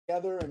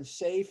together and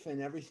safe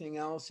and everything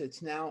else.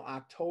 It's now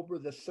October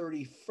the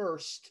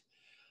 31st,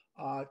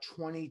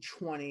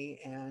 2020,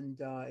 and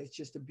it's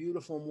just a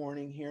beautiful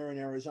morning here in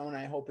Arizona.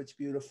 I hope it's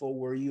beautiful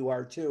where you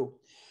are too.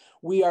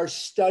 We are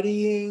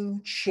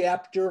studying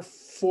chapter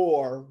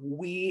 4,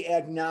 We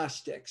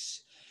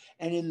Agnostics.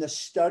 And in the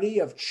study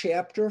of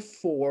chapter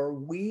 4,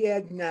 We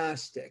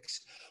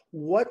Agnostics,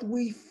 what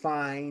we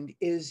find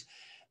is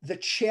the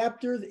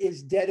chapter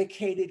is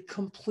dedicated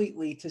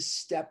completely to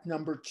step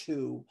number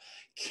 2.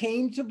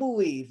 Came to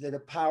believe that a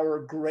power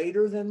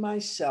greater than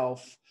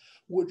myself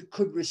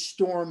could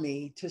restore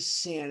me to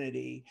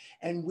sanity.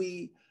 And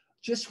we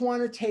just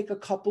want to take a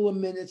couple of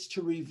minutes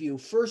to review.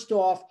 First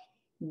off,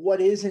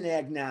 what is an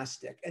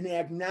agnostic? An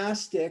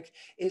agnostic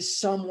is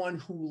someone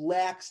who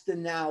lacks the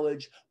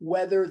knowledge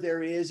whether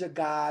there is a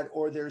God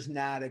or there's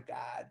not a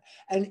God.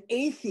 An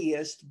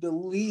atheist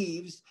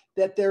believes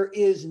that there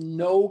is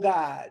no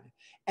God.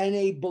 And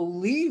a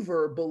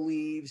believer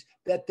believes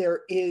that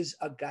there is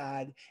a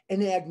God.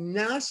 An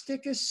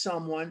agnostic is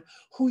someone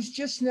who's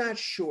just not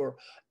sure.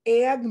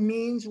 Ag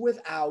means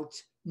without,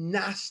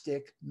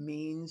 Gnostic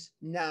means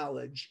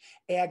knowledge.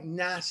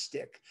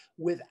 Agnostic,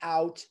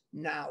 without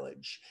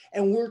knowledge.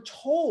 And we're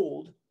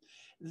told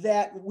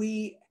that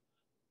we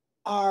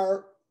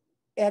are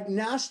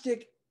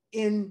agnostic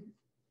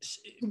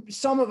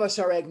some of us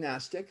are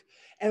agnostic,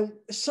 and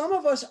some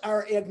of us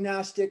are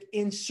agnostic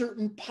in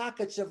certain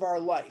pockets of our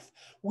life.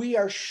 We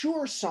are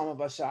sure, some of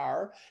us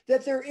are,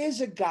 that there is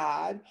a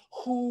God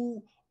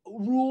who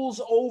rules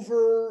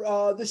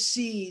over the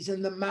seas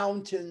and the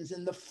mountains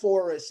and the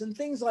forests and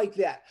things like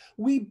that.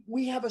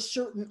 We have a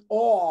certain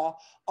awe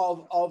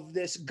of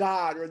this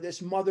God or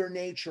this Mother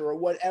Nature or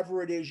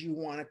whatever it is you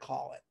want to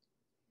call it.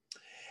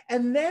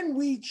 And then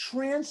we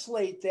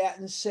translate that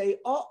and say,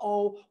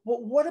 well,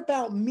 what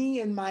about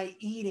me and my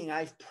eating?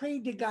 I've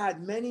prayed to God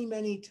many,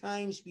 many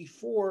times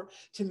before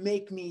to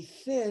make me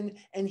thin,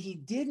 and he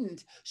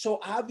didn't. So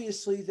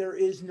obviously there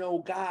is no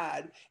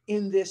God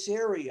in this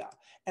area.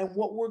 And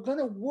what we're going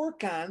to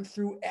work on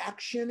through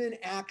action and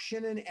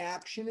action and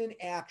action and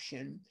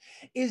action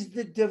is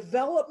the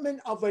development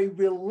of a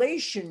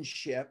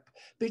relationship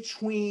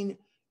between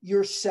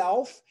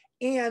yourself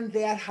and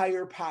that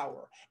higher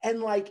power.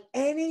 And like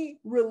any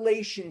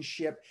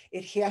relationship,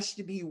 it has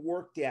to be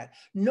worked at.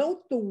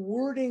 Note the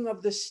wording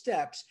of the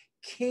steps.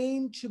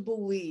 Came to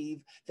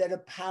believe that a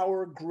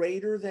power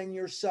greater than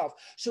yourself.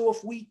 So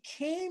if we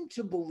came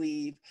to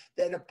believe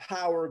that a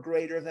power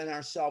greater than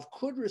ourselves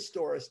could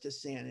restore us to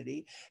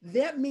sanity,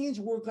 that means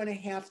we're going to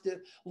have to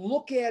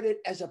look at it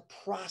as a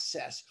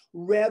process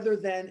rather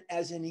than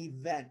as an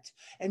event.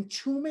 And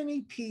too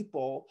many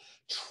people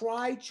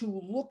try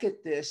to look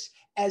at this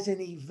as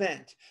an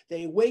event.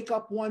 They wake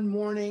up one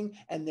morning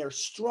and they're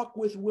struck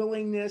with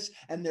willingness,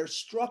 and they're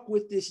struck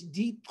with this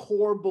deep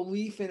core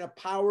belief in a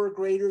power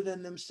greater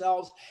than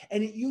themselves.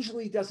 And it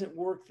usually doesn't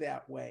work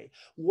that way.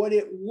 What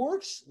it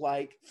works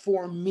like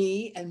for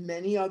me and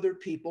many other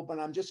people, but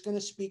I'm just going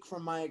to speak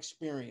from my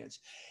experience,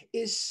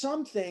 is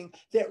something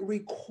that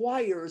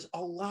requires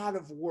a lot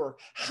of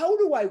work. How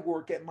do I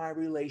work at my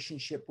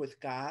relationship with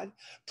God?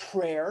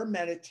 Prayer,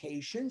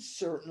 meditation,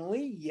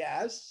 certainly,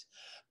 yes.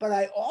 But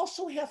I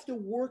also have to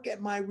work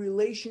at my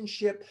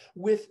relationship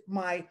with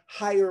my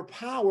higher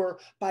power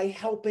by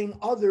helping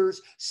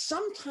others,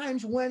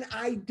 sometimes when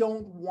I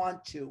don't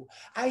want to.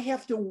 I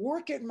have to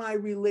work at my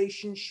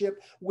relationship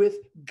with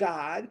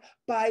God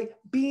by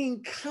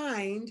being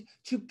kind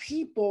to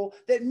people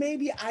that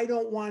maybe I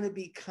don't want to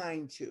be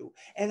kind to.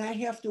 And I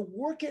have to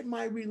work at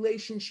my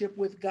relationship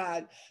with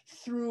God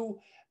through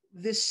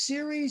this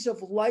series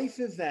of life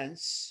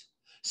events,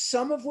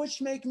 some of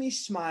which make me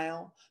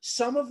smile,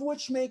 some of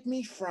which make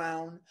me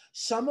frown,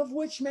 some of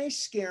which may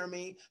scare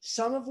me,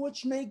 some of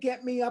which may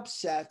get me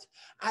upset.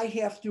 I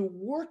have to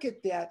work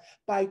at that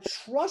by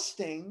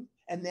trusting,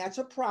 and that's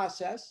a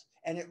process,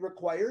 and it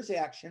requires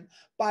action,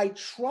 by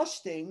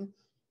trusting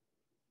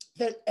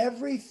that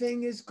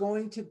everything is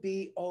going to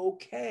be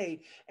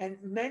okay. And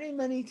many,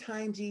 many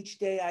times each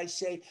day I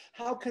say,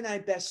 how can I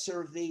best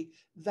serve thee?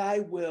 Thy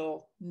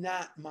will,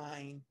 not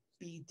mine,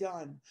 be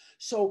done.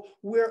 So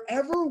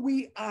wherever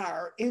we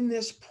are in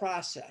this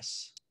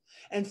process,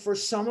 and for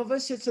some of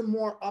us, it's a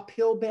more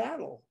uphill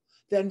battle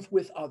than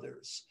with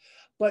others.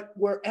 But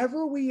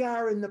wherever we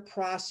are in the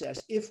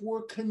process, if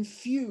we're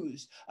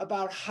confused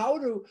about how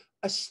to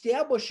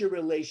establish a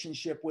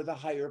relationship with a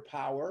higher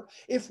power,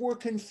 if we're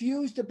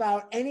confused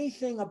about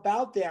anything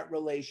about that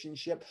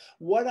relationship,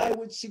 what I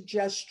would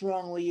suggest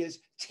strongly is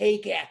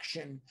take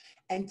action,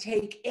 and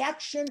take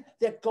action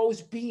that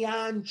goes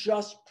beyond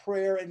just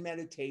prayer and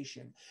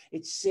meditation.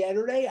 It's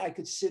Saturday. I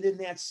could sit in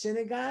that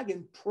synagogue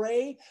and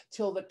pray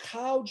till the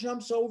cow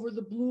jumps over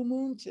the blue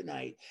moon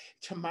tonight.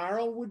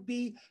 Tomorrow would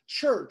be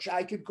church.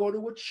 I could go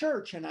to a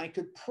church and I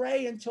could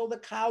pray until the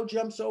cow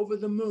jumps over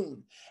the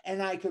moon.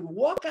 And I could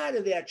walk out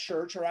of that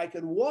church, or I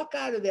could walk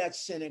out of that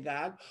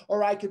synagogue,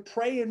 or I could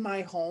pray in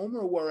my home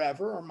or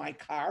wherever, or my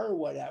car or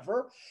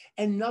whatever,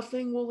 and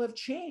nothing will have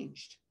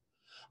changed.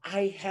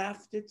 I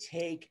have to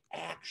take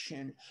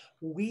action.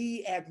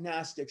 We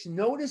agnostics.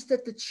 Notice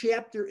that the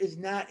chapter is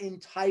not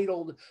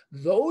entitled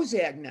Those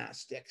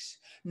Agnostics.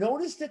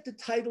 Notice that the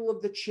title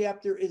of the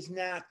chapter is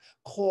not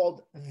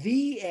called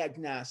The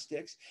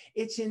Agnostics.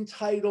 It's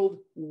entitled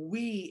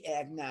We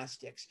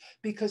Agnostics.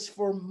 Because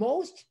for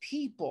most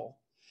people,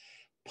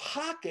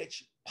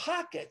 pockets,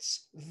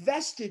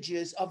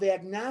 vestiges of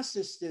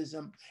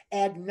agnosticism,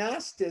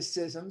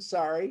 agnosticism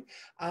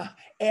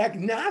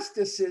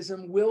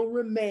will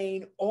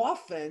remain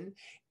often,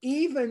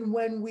 even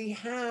when we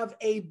have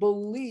a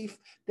belief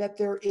that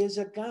there is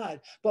a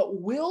God.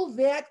 But will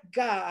that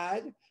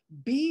God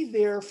be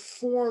there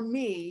for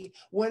me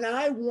when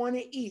I want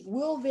to eat?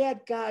 Will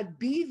that God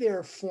be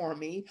there for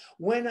me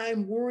when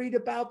I'm worried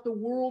about the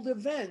world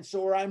events,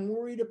 or I'm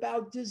worried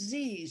about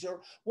disease,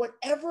 or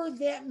whatever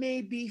that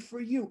may be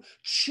for you,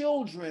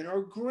 children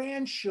or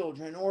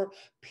grandchildren or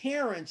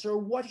parents or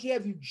what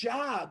have you,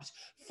 jobs,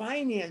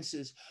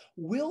 finances?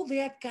 Will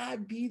that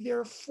God be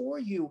there for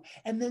you?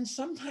 And then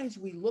sometimes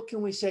we look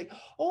and we say,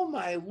 oh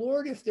my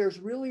Lord, if there's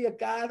really a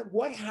God,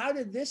 how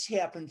did this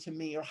happen to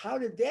me? Or how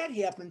did that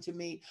happen to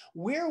me?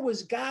 Where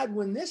was God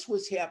when this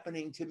was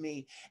happening to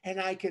me?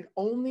 And I can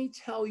only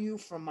tell you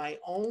from my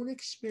own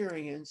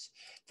experience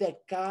that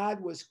God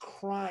was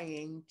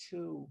crying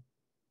too.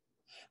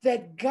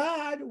 That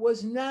God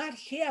was not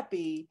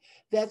happy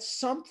that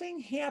something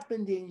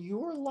happened in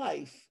your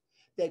life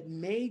that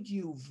made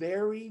you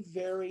very,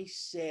 very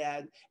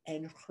sad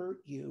and hurt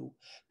you,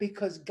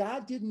 because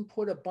God didn't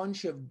put a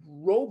bunch of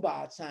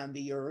robots on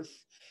the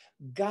earth.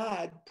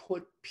 God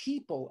put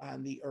people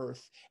on the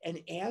earth.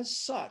 And as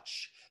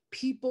such,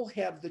 people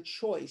have the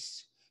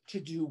choice to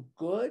do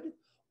good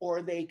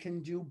or they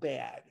can do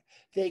bad.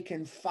 They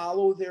can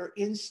follow their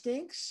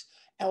instincts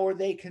or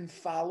they can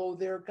follow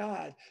their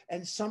God.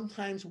 And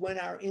sometimes when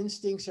our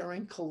instincts are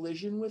in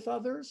collision with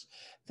others,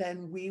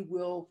 then we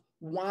will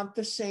want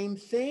the same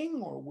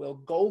thing or we'll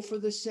go for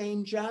the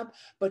same job.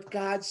 But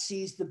God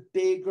sees the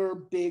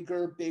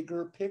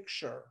bigger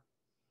picture.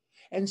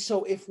 And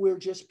so if we're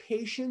just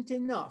patient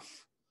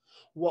enough,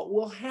 what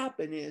will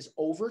happen is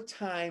over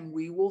time,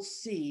 we will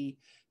see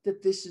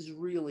that this is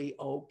really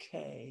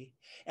okay.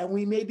 And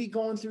we may be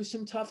going through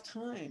some tough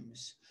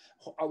times.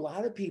 A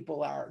lot of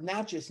people are,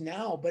 not just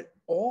now, but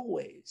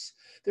always.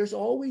 There's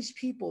always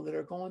people that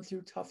are going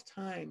through tough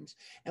times.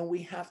 And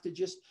we have to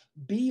just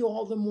be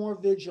all the more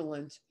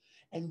vigilant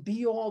and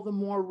be all the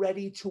more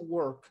ready to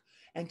work.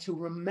 And to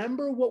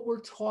remember what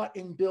we're taught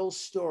in Bill's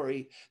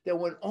story, that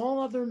when all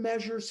other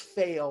measures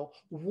fail,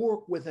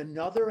 work with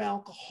another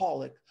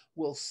alcoholic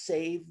will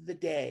save the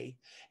day.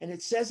 And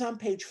it says on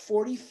page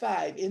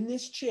 45 in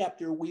this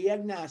chapter, We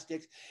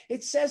Agnostics,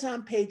 it says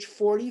on page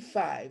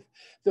 45,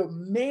 the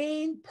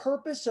main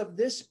purpose of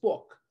this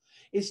book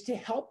is to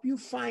help you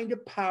find a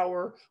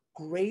power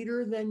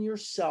greater than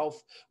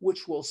yourself,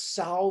 which will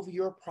solve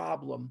your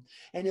problem.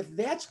 And if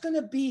that's going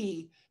to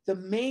be the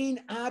main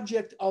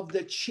object of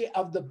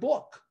the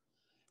book,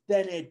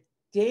 then it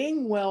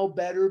dang well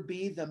better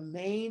be the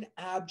main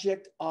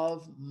object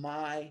of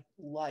my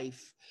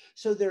life.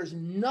 So there's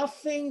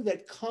nothing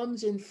that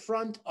comes in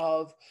front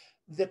of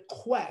the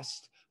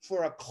quest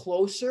for a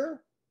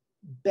closer,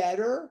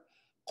 better,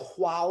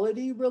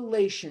 quality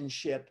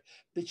relationship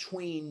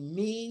between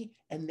me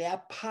and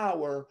that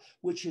power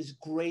which is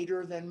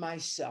greater than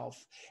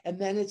myself. And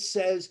then it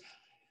says,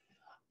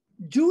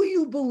 do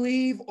you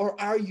believe or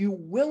are you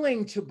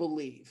willing to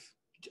believe?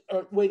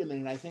 Or wait a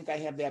minute, I think I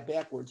have that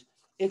backwards.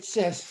 It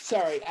says,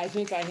 sorry, I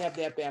think I have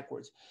that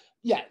backwards.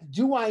 Yeah,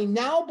 do I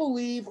now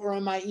believe or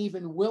am I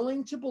even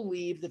willing to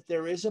believe that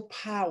there is a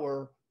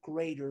power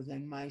greater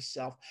than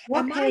myself?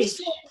 What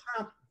page?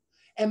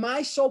 Am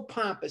I so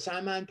pompous?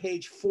 I'm on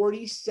page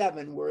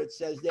 47 where it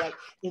says that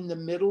in the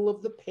middle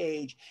of the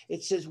page,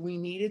 it says we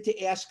needed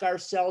to ask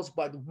ourselves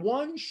but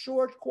one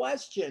short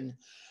question.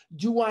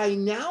 Do I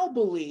now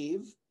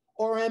believe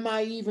or am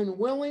I even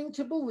willing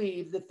to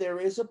believe that there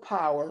is a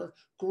power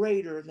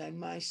greater than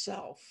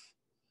myself?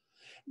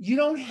 You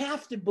don't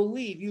have to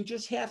believe, you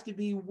just have to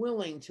be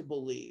willing to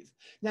believe.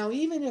 Now,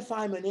 even if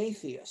I'm an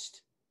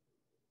atheist,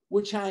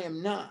 which I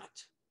am not,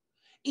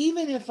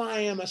 even if I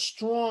am a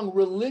strong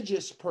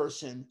religious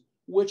person,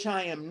 which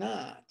I am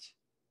not,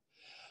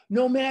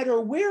 no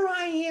matter where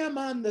I am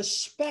on the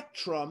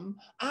spectrum,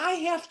 I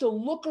have to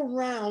look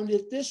around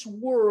at this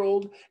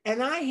world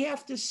and I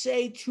have to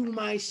say to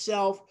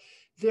myself,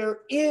 there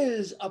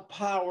is a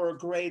power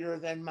greater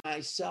than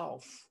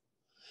myself.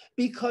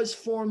 Because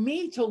for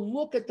me to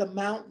look at the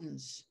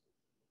mountains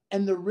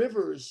and the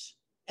rivers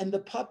and the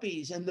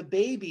puppies and the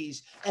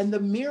babies and the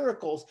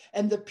miracles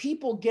and the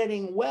people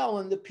getting well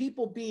and the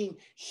people being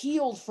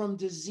healed from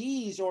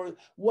disease or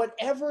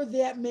whatever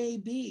that may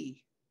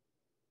be,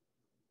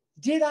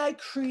 did I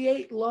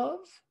create love?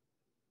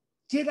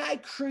 Did I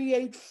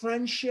create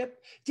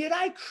friendship? Did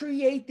I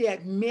create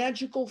that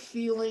magical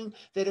feeling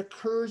that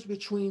occurs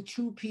between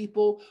two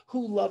people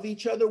who love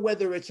each other,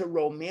 whether it's a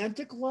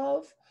romantic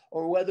love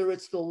or whether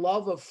it's the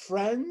love of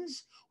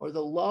friends or the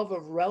love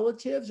of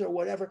relatives or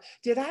whatever.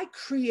 Did I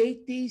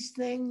create these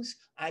things?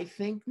 I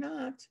think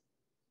not.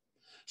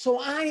 So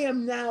I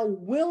am now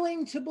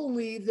willing to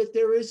believe that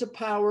there is a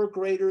power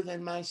greater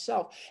than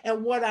myself.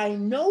 And what I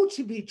know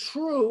to be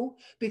true,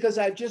 because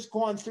I've just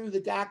gone through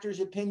the doctor's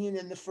opinion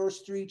in the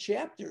first 3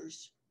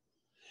 chapters,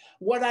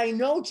 what I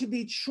know to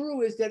be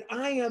true is that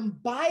I am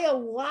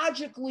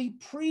biologically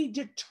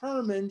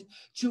predetermined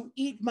to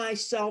eat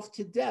myself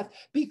to death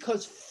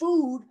because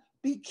food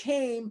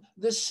became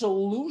the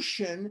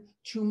solution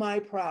to my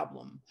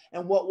problem.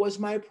 And what was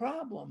my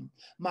problem?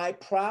 My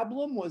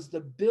problem was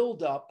the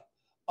buildup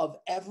of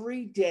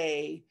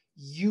everyday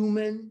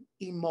human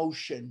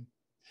emotion.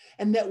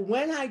 And that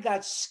when I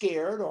got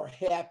scared or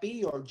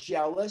happy or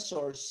jealous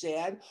or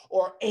sad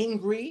or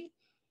angry,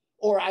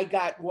 or I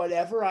got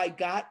whatever I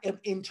got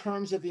in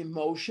terms of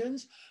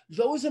emotions,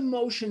 those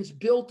emotions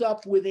built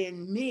up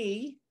within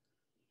me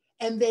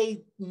and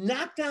they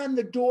knocked on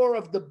the door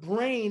of the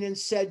brain and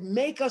said,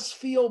 make us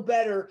feel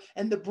better.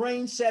 And the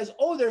brain says,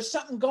 oh, there's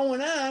something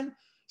going on.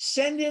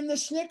 Send in the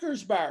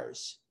Snickers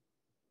bars.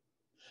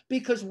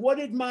 Because what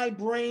did my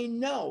brain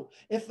know?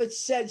 If it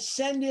said,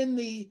 send in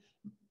the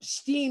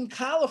steamed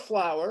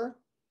cauliflower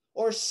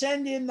or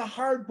send in the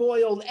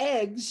hard-boiled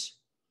eggs,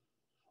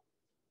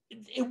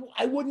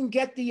 I wouldn't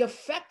get the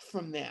effect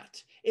from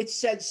that. It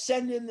said,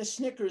 send in the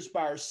Snickers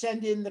bars,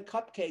 send in the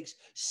cupcakes,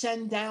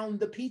 send down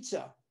the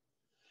pizza.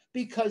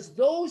 Because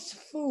those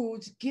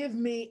foods give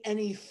me an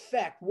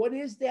effect. What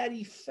is that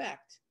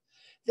effect?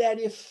 That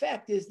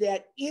effect is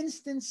that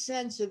instant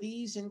sense of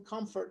ease and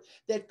comfort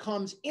that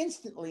comes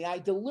instantly. I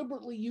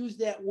deliberately use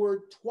that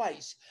word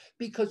twice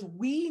because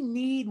we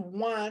need,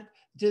 want,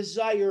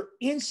 desire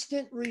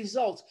instant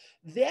results.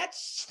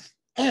 That's,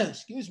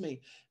 excuse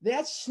me,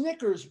 that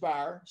Snickers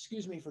bar,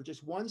 excuse me for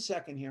just 1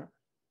 second here.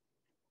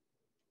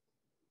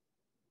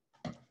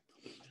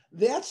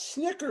 That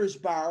Snickers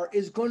bar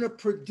is going to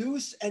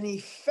produce an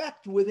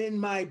effect within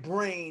my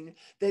brain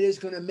that is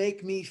going to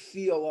make me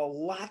feel a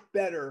lot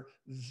better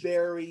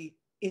very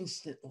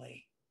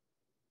instantly.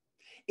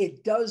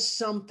 It does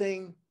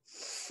something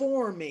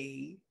for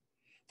me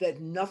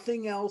that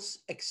nothing else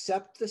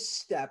except the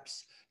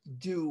steps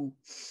do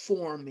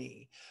for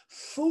me.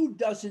 Food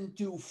doesn't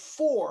do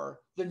for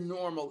the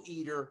normal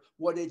eater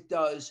what it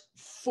does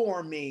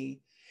for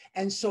me.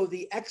 And so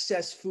the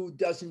excess food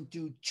doesn't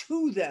do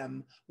to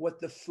them what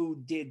the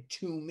food did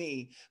to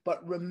me.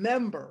 But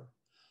remember,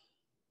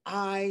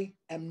 I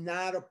am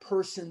not a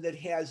person that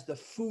has the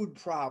food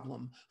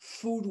problem.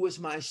 Food was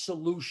my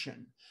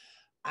solution.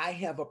 I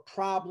have a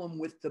problem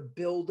with the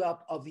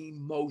buildup of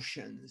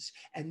emotions,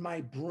 and my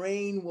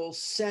brain will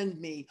send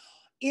me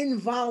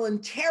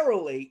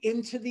involuntarily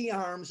into the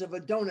arms of a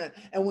donut.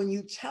 And when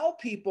you tell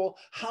people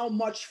how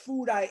much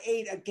food I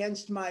ate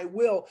against my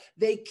will,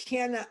 they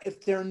cannot,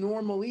 if they're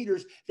normal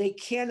eaters, they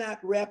cannot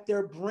wrap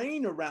their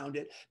brain around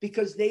it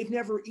because they've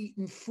never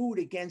eaten food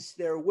against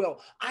their will.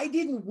 I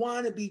didn't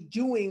want to be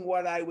doing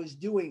what I was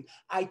doing.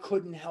 I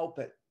couldn't help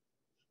it.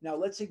 Now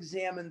let's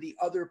examine the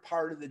other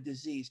part of the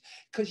disease.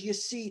 Because you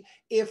see,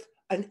 if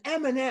an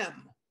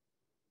M&M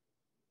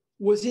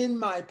was in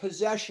my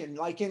possession,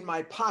 like in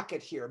my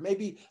pocket here,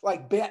 maybe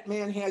like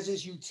Batman has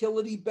his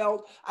utility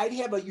belt, I'd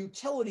have a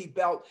utility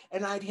belt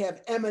and I'd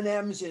have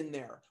M&Ms in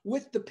there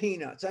with the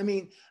peanuts. I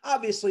mean,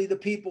 obviously the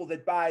people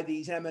that buy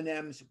these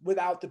M&Ms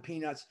without the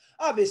peanuts,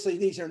 obviously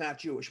these are not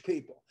Jewish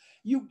people.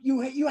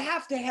 You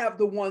have to have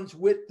the ones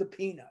with the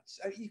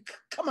peanuts.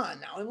 Come on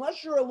now,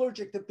 unless you're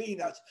allergic to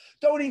peanuts,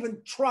 don't even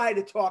try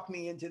to talk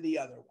me into the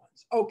other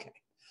ones. Okay,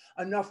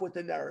 enough with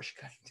the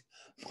Nourishkeit.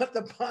 But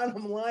the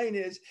bottom line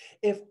is,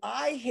 if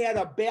I had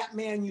a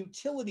Batman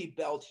utility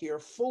belt here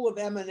full of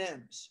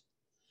M&Ms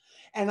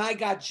and I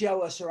got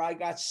jealous or I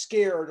got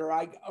scared or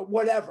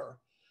whatever,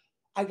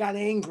 I got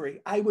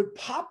angry, I would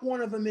pop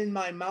one of them in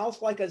my mouth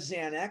like a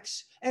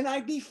Xanax and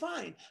I'd be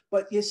fine.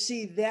 But you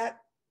see, that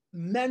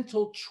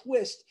mental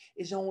twist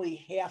is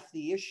only half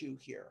the issue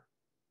here.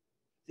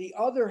 The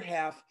other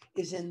half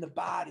is in the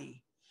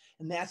body,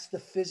 and that's the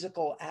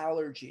physical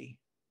allergy.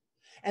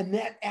 And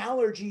that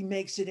allergy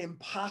makes it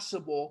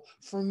impossible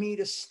for me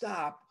to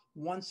stop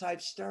once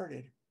I've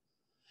started.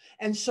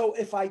 And so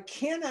if I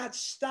cannot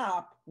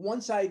stop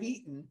once I've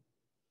eaten,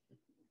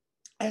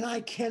 and I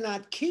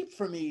cannot keep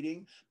from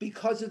eating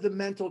because of the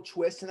mental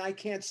twist, and I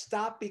can't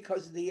stop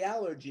because of the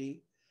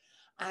allergy,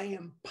 I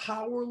am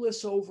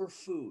powerless over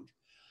food,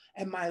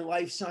 and my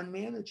life's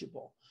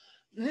unmanageable.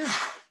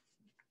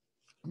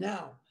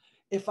 Now,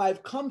 if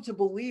I've come to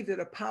believe that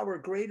a power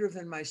greater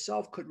than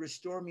myself could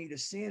restore me to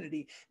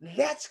sanity,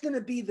 that's going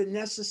to be the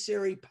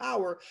necessary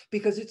power,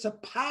 because it's a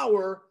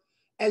power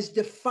as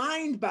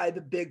defined by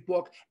the big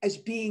book as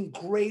being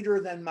greater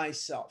than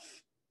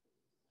myself.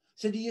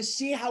 So do you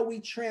see how we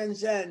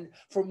transcend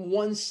from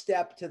one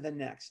step to the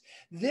next?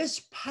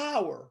 This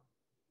power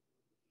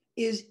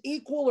is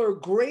equal or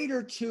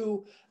greater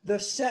to the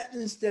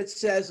sentence that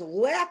says,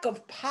 lack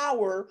of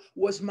power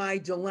was my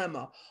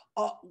dilemma.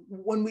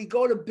 When we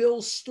go to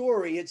Bill's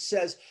story, it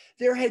says,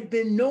 there had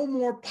been no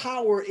more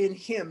power in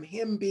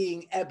him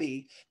being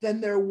Ebby, than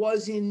there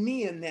was in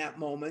me in that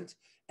moment.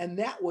 And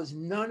that was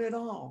none at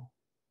all.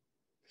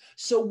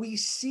 So we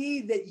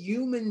see that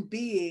human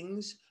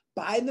beings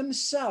by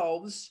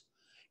themselves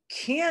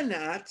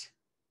cannot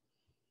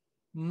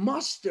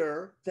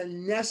muster the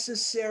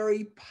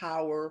necessary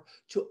power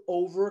to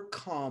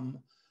overcome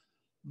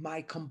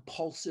my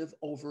compulsive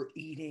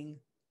overeating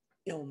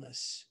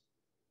illness.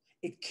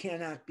 It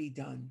cannot be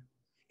done.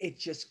 It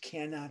just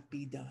cannot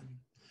be done.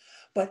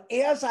 But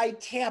as I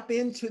tap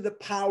into the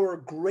power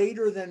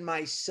greater than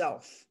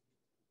myself,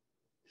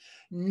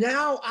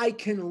 now I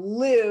can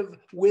live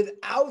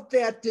without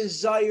that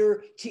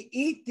desire to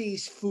eat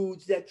these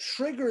foods that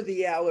trigger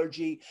the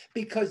allergy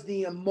because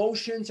the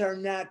emotions are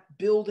not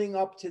building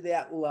up to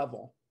that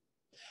level.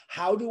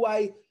 How do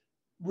I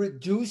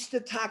reduce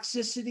the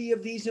toxicity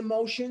of these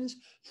emotions?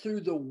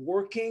 Through the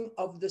working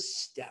of the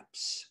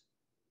steps.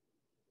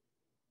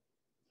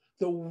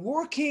 The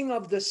working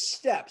of the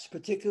steps,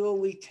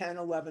 particularly 10,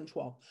 11,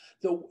 12,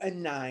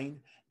 and 9,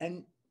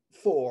 and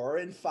 4,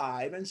 and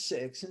 5, and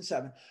 6, and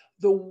 7.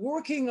 The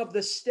working of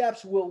the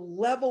steps will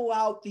level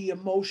out the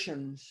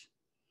emotions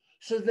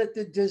so that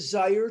the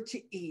desire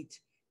to eat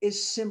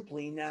is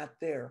simply not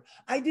there.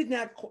 I did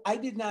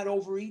not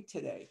overeat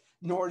today,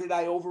 nor did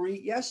I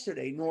overeat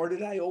yesterday, nor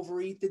did I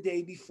overeat the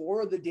day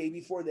before or the day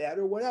before that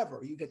or whatever.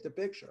 You get the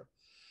picture.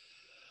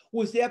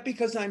 Was that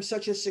because I'm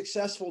such a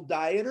successful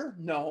dieter?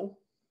 No.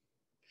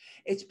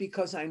 It's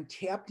because I'm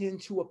tapped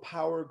into a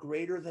power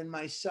greater than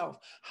myself.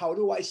 How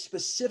do I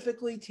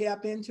specifically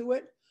tap into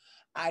it?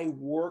 I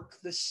work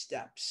the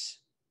steps.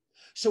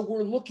 So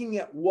we're looking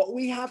at what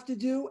we have to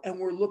do and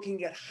we're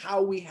looking at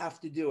how we have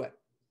to do it.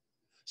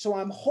 So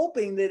I'm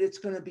hoping that it's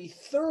going to be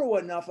thorough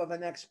enough of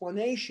an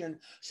explanation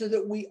so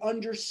that we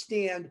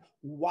understand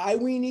why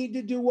we need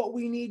to do what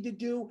we need to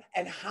do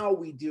and how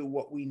we do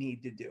what we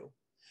need to do,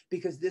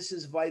 because this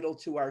is vital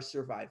to our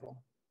survival.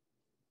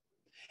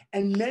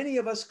 And many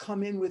of us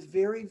come in with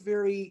very,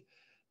 very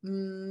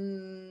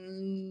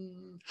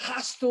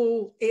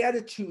hostile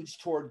attitudes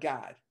toward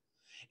God.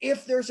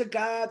 If there's a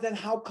God, then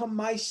how come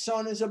my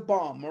son is a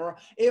bum? Or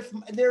if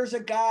there's a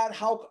God,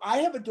 how I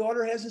have a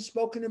daughter who hasn't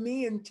spoken to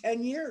me in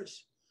 10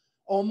 years,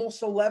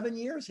 almost 11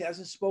 years,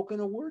 hasn't spoken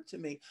a word to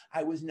me.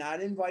 I was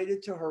not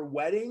invited to her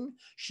wedding.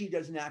 She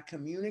does not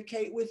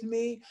communicate with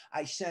me.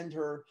 I send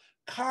her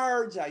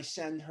cards, I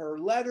send her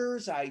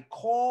letters, I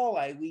call,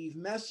 I leave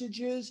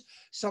messages.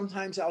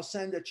 Sometimes I'll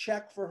send a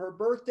check for her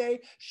birthday.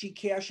 She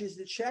cashes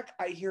the check.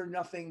 I hear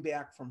nothing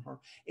back from her.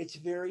 It's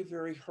very,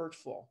 very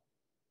hurtful.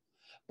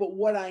 But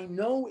what I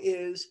know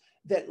is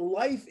that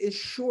life is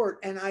short,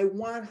 and I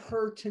want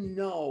her to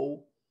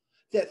know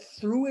that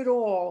through it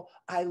all,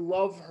 I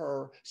love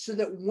her, so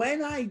that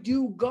when I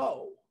do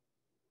go,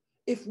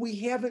 if we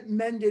haven't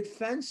mended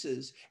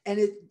fences and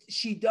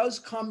she does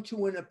come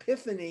to an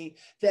epiphany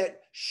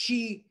that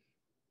she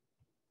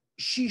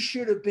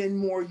should have been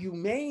more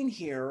humane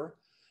here,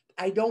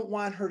 I don't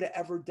want her to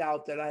ever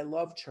doubt that I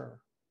loved her.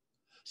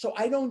 So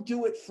I don't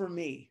do it for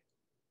me.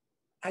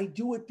 I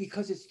do it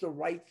because it's the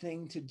right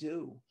thing to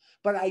do.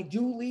 But I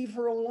do leave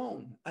her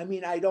alone. I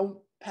mean, I don't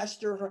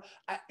pester her.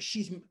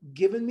 She's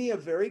given me a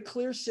very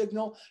clear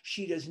signal.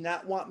 She does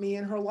not want me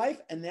in her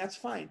life, and that's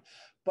fine.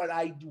 But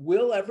I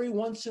will every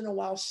once in a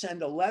while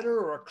send a letter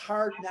or a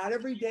card, not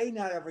every day,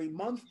 not every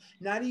month,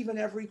 not even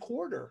every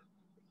quarter.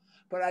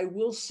 But I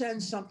will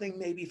send something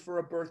maybe for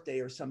a birthday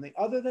or something.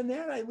 Other than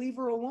that, I leave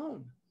her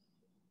alone.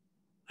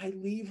 I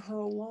leave her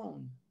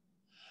alone.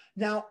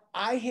 Now,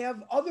 I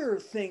have other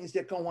things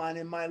that go on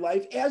in my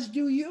life, as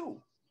do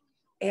you,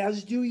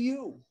 as do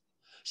you.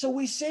 So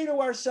we say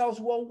to ourselves,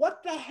 well,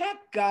 what the heck,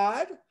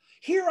 God?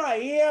 Here I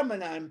am,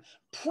 and I'm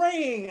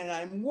praying, and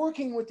I'm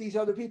working with these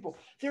other people.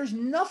 There's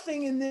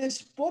nothing in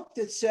this book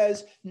that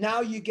says,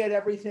 now you get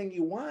everything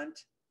you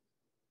want.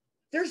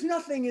 There's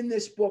nothing in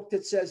this book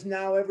that says,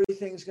 now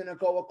everything's going to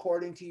go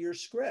according to your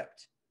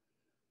script.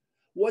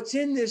 What's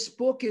in this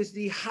book is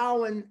the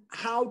how and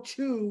how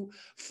to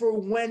for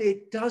when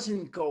it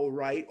doesn't go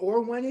right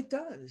or when it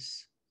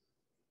does.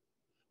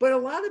 But a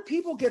lot of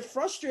people get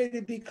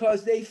frustrated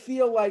because they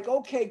feel like,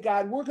 okay,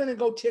 God, we're going to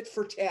go tit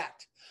for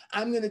tat.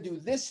 I'm going to do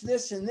this,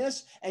 this, and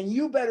this, and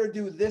you better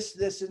do this,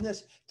 this, and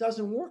this.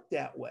 Doesn't work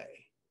that way.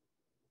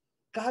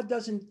 God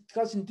doesn't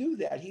do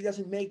that. He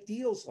doesn't make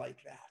deals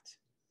like that.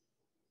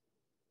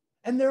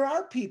 And there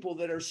are people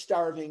that are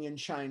starving in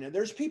China.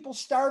 There's people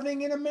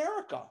starving in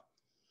America.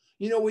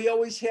 You know, we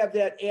always have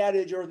that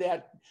adage or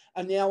that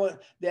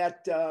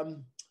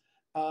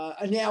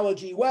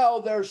analogy.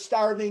 Well, they're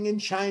starving in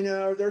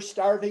China or they're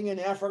starving in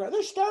Africa.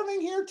 They're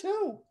starving here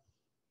too.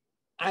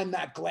 I'm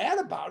not glad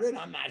about it.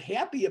 I'm not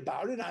happy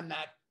about it. I'm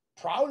not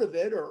proud of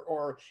it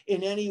or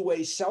in any way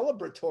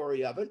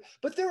celebratory of it.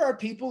 But there are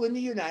people in the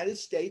United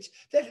States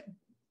that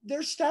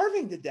they're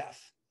starving to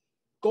death.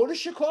 Go to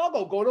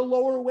Chicago, go to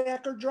Lower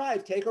Wacker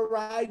Drive, take a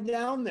ride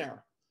down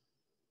there.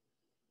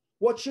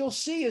 what you'll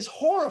see is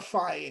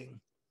horrifying.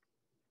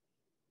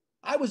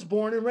 I was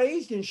born and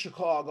raised in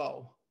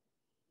Chicago.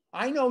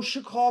 I know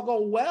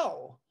Chicago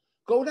well.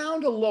 Go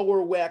down to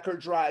Lower Wacker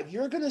Drive.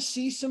 You're going to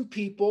see some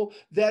people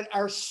that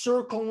are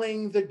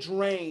circling the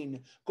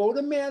drain. Go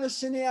to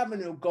Madison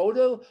Avenue. Go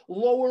to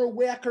Lower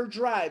Wacker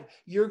Drive.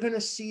 You're going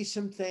to see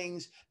some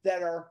things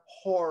that are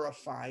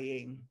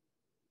horrifying.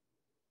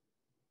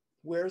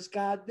 Where's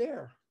God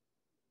there?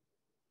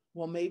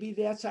 Well, maybe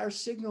that's our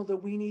signal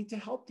that we need to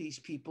help these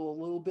people a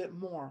little bit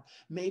more.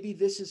 Maybe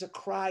this is a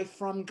cry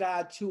from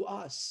God to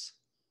us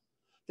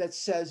that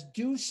says,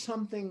 do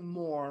something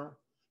more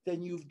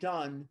than you've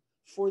done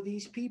for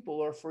these people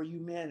or for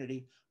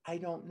humanity. I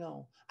don't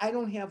know. I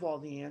don't have all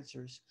the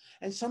answers.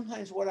 And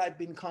sometimes what I've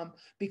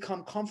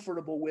become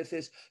comfortable with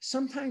is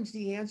sometimes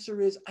the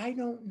answer is, I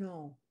don't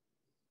know.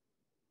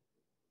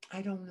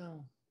 I don't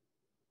know.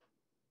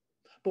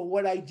 But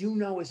what I do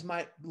know is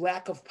my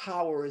lack of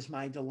power is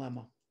my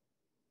dilemma.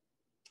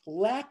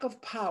 Lack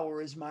of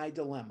power is my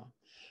dilemma.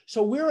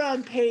 So we're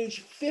on page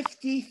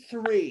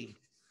 53,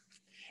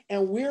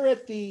 and we're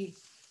at the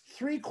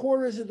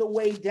 3/4 of the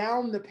way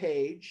down the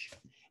page.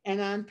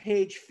 And on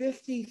page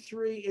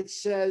 53, it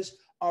says,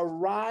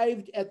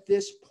 arrived at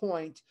this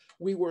point,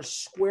 we were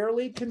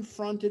squarely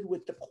confronted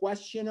with the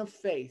question of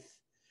faith.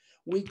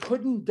 We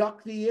couldn't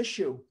duck the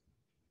issue.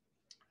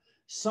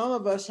 Some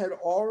of us had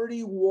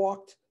already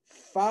walked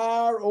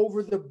far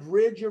over the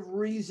bridge of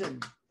reason.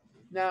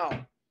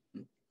 Now,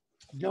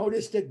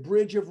 notice that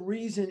bridge of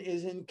reason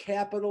is in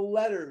capital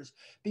letters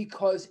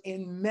because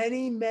in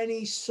many,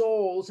 many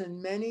souls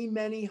and many,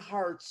 many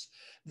hearts,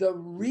 the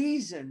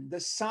reason, the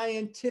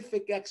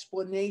scientific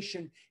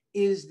explanation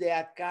is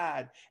that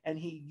God. And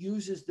he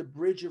uses the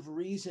bridge of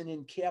reason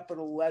in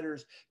capital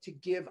letters to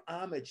give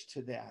homage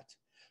to that,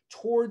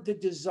 toward the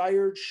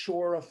desired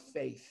shore of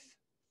faith.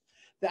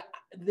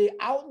 The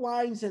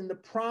outlines and the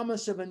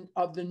promise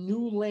of the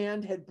new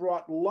land had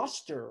brought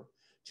luster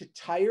to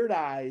tired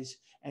eyes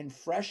and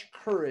fresh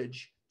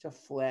courage to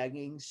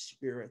flagging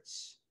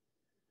spirits.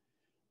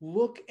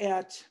 Look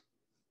at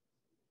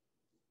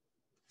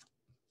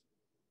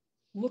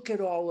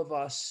all of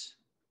us.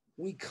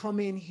 We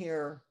come in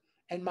here,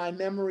 and my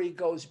memory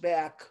goes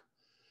back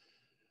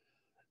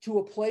to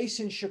a place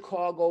in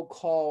Chicago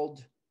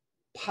called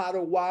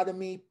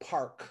Potawatomi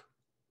Park.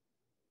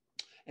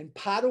 And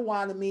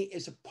Potawatomi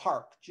is a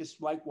park,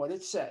 just like what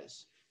it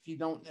says.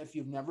 If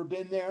you've never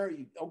been there,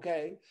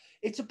 okay,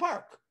 it's a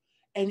park.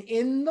 And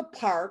in the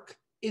park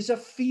is a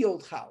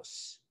field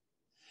house.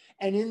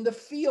 And in the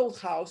field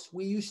house,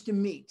 we used to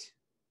meet.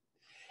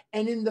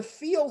 And in the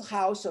field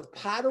house of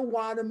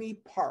Potawatomi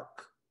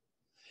Park,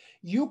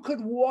 you could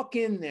walk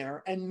in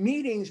there, and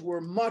meetings were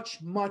much,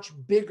 much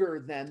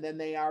bigger then than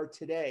they are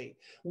today.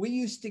 We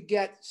used to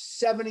get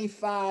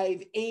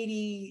 75,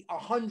 80,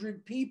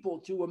 100 people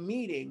to a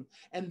meeting.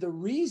 And the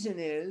reason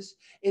is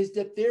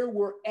that there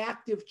were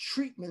active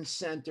treatment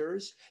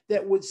centers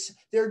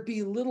there'd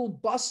be little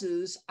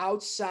buses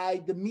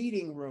outside the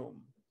meeting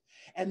room.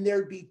 And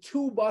there'd be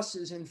 2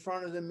 buses in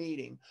front of the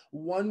meeting.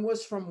 One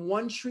was from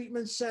one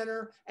treatment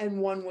center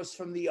and one was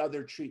from the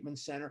other treatment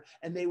center.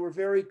 And they were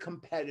very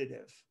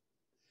competitive.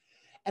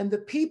 And the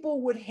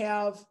people would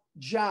have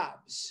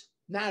jobs,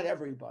 not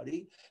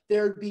everybody.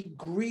 There'd be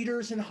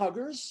greeters and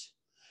huggers.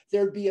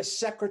 There'd be a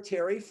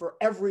secretary for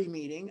every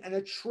meeting and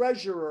a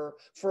treasurer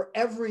for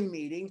every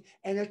meeting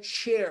and a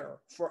chair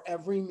for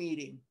every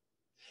meeting.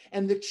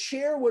 And the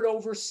chair would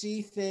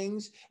oversee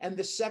things, and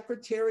the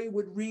secretary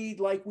would read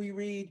like we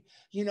read,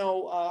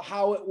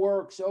 how it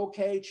works.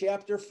 Okay,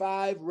 chapter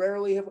 5,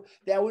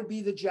 that would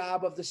be the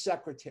job of the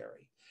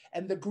secretary.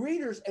 And the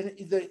greeters and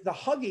the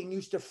hugging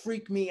used to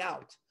freak me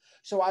out.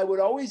 So I would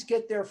always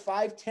get there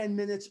 5-10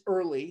 minutes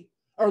late.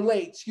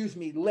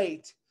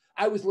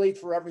 I was late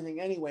for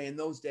everything anyway in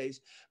those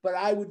days, but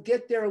I would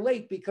get there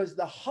late because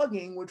the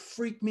hugging would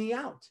freak me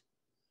out.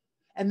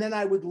 And then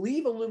I would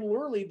leave a little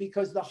early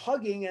because the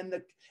hugging and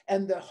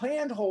the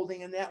hand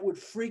holding and that would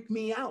freak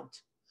me out.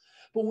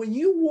 But when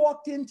you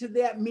walked into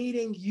that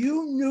meeting,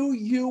 you knew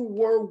you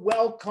were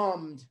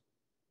welcomed.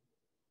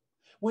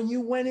 When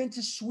you went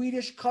into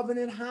Swedish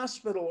Covenant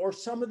Hospital or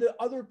some of the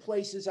other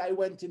places I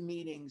went to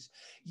meetings,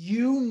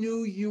 you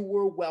knew you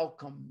were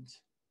welcomed.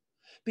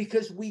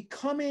 Because we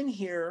come in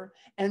here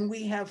and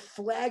we have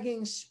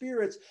flagging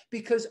spirits,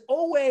 because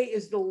OA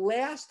is the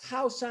last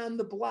house on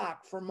the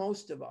block for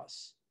most of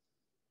us.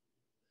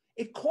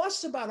 It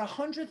costs about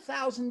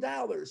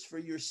 $100,000 for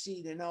your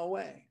seat in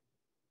OA.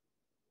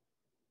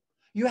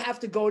 You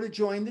have to go to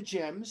join the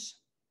gyms.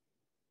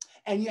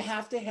 And you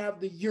have to have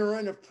the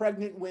urine of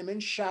pregnant women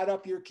shot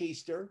up your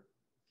keister.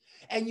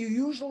 And you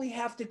usually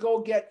have to go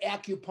get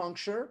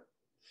acupuncture.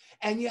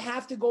 And you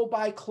have to go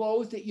buy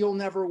clothes that you'll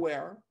never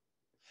wear.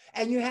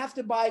 And you have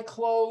to buy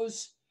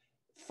clothes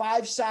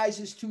 5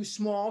 sizes too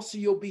small, so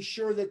you'll be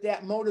sure that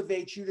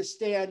motivates you to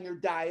stay on your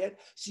diet.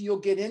 So you'll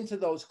get into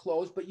those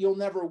clothes, but you'll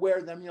never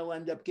wear them. You'll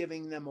end up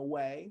giving them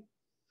away.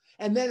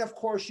 And then, of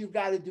course, you've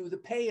got to do the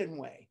pay and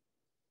weigh.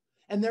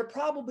 And there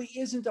probably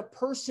isn't a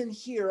person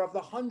here of the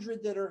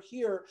 100 that are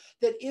here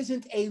that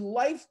isn't a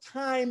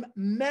lifetime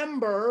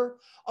member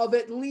of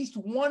at least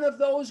one of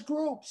those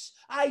groups.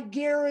 I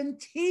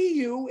guarantee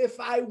you, if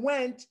I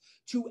went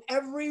to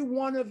every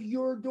one of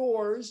your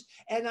doors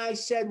and I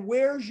said,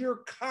 where's your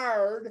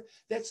card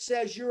that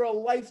says you're a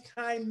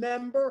lifetime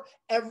member?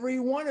 Every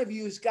one of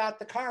you's got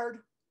the card.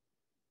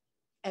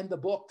 And the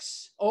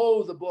books,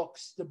 oh, the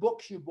books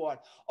you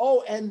bought,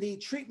 oh, and the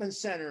treatment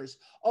centers,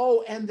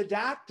 oh, and the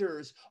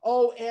doctors,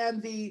 oh,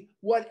 and the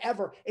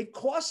whatever. It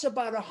costs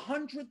about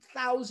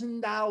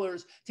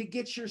 $100,000 to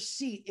get your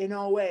seat in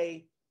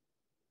OA.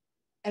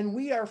 And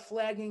we are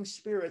flagging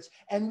spirits,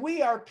 and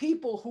we are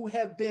people who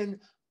have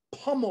been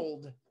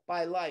pummeled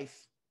by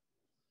life.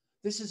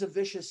 This is a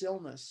vicious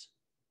illness.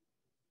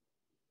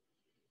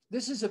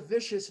 This is a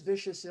vicious,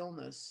 vicious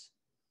illness.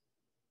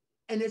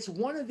 And it's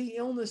one of the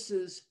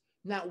illnesses,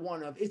 not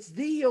one of, it's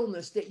the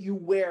illness that you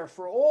wear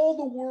for all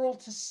the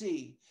world to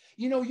see.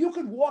 You know, you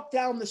could walk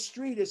down the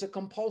street as a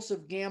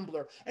compulsive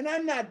gambler, and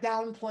I'm not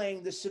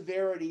downplaying the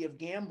severity of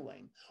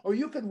gambling, or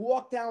you could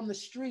walk down the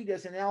street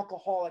as an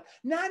alcoholic,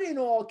 not in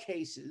all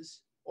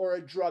cases, or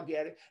a drug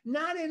addict,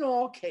 not in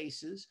all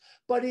cases,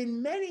 but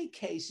in many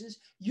cases,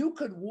 you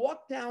could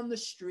walk down the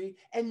street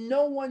and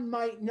no one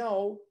might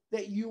know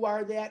that you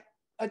are that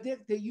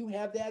addict, that you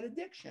have that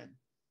addiction.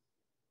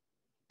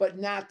 But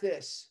not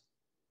this.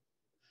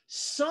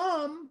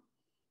 Some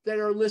that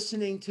are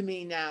listening to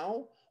me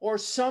now, or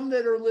some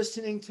that are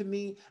listening to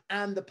me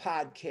on the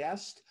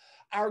podcast,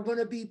 are going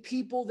to be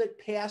people that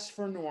pass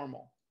for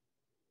normal.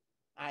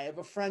 I have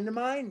a friend of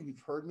mine. You've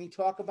heard me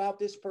talk about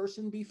this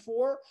person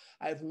before.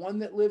 I have one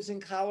that lives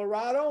in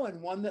Colorado and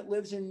one that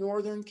lives in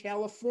Northern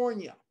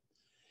California.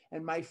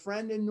 And my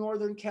friend in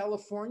Northern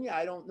California,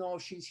 I don't know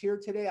if she's here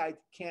today. I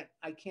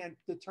can't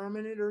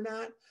determine it or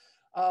not,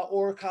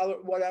 or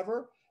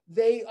whatever.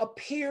 They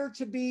appear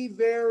to be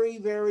very,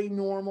 very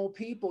normal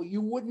people.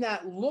 You would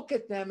not look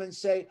at them and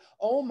say,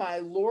 oh my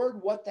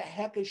Lord, what the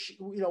heck is she,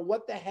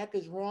 what the heck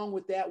is wrong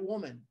with that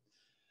woman?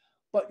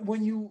 But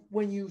when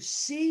you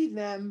see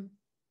them,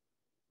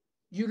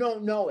 you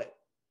don't know it.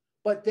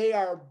 But they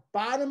are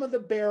bottom of the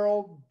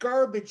barrel,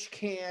 garbage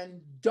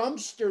can,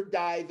 dumpster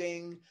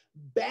diving,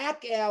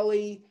 back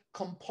alley,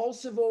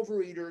 compulsive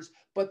overeaters,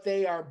 but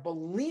they are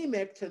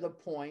bulimic to the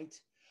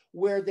point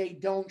where they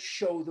don't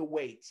show the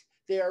weight.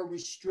 They are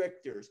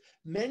restrictors.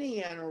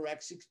 Many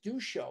anorexics do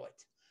show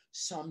it.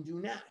 Some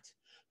do not.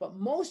 But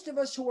most of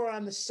us who are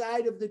on the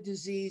side of the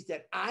disease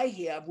that I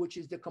have, which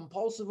is the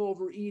compulsive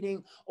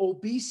overeating,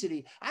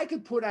 obesity, I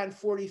could put on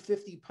 40,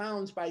 50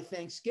 pounds by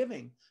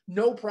Thanksgiving.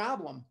 No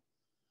problem.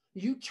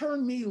 You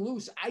turn me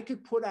loose, I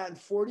could put on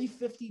 40,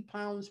 50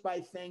 pounds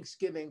by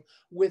Thanksgiving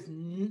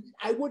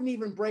I wouldn't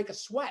even break a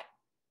sweat.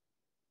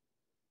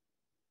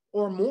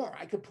 Or more.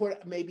 I could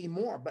put maybe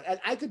more, but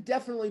I could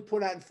definitely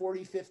put on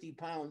 40, 50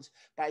 pounds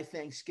by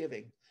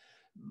Thanksgiving.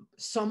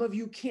 Some of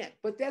you can't,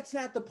 but that's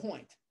not the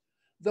point.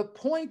 The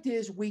point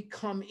is we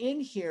come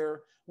in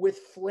here with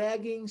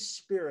flagging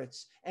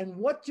spirits. And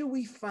what do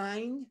we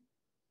find?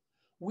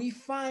 We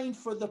find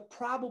for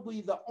probably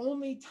the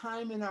only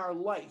time in our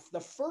life, the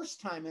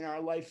first time in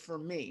our life for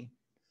me,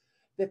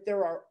 that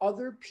there are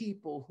other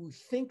people who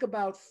think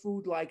about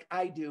food like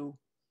I do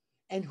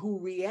and who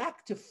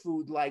react to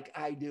food like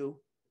I do,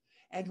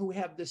 and who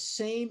have the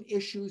same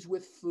issues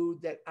with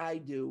food that I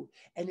do.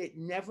 And it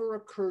never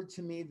occurred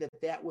to me that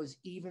that was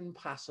even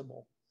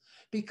possible.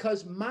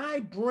 Because my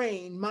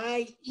brain,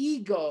 my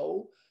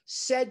ego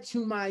said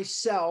to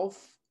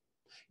myself,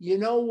 you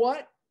know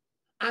what?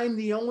 I'm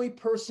the only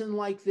person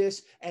like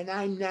this, and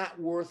I'm not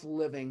worth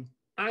living.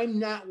 I'm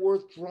not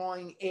worth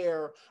drawing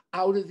air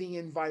out of the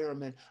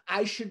environment.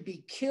 I should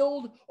be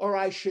killed or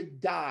I should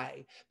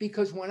die.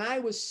 Because when I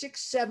was 6,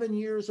 7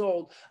 years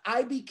old,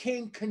 I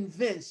became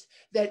convinced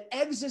that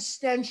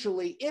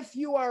existentially, if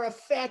you are a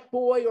fat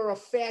boy or a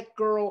fat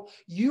girl,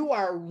 you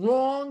are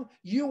wrong,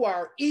 you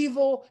are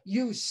evil,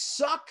 you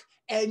suck,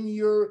 and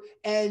your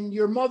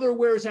mother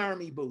wears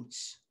army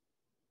boots.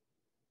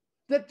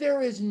 That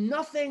there is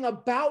nothing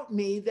about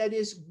me that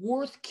is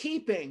worth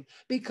keeping,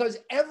 because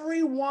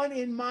everyone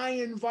in my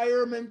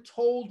environment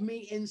told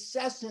me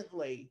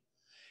incessantly,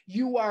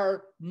 you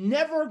are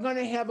never going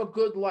to have a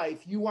good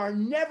life. You are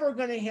never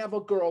going to have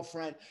a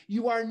girlfriend.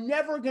 You are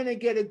never going to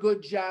get a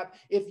good job.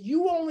 If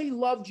you only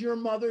loved your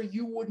mother,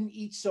 you wouldn't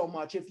eat so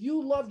much. If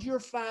you loved your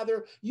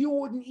father, you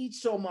wouldn't eat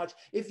so much.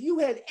 If you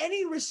had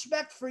any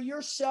respect for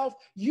yourself,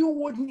 you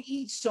wouldn't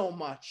eat so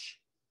much.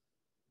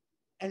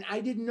 And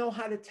I didn't know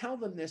how to tell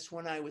them this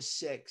when I was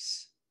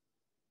 6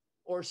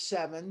 or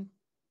 7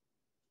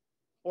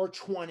 or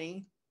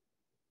 20,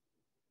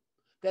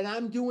 that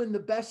I'm doing the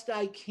best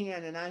I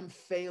can and I'm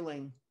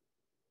failing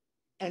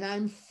and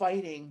I'm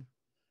fighting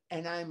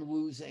and I'm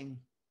losing.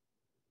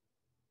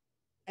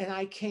 And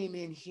I came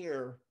in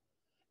here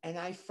and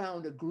I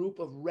found a group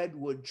of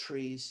redwood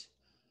trees.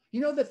 You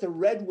know that the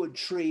redwood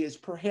tree is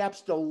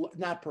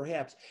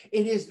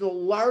it is the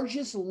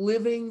largest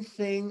living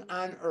thing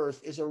on earth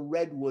is a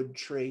redwood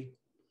tree.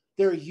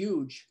 They're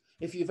huge.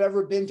 If you've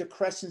ever been to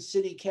Crescent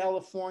City,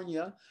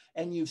 California,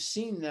 and you've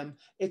seen them,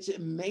 it's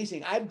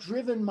amazing. I've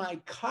driven my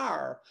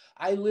car.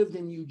 I lived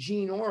in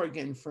Eugene,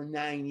 Oregon for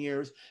 9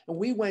 years, and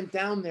we went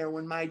down there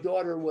when my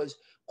daughter was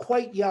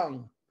quite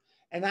young.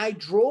 And I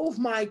drove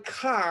my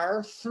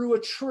car through a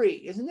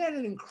tree. Isn't that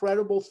an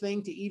incredible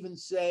thing to even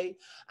say?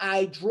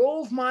 I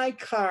drove my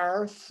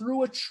car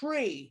through a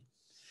tree.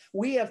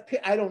 We have,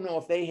 I don't know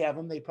if they have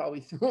them, they probably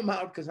threw them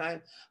out because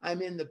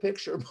I'm in the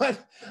picture,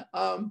 but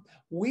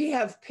we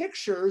have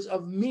pictures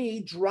of me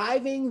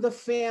driving the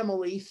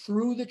family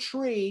through the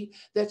tree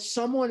that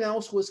someone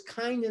else was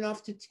kind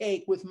enough to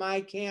take with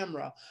my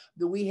camera.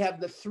 We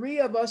have the three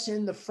of us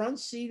in the front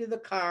seat of the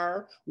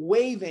car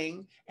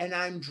waving, and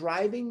I'm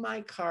driving my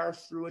car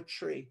through a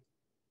tree.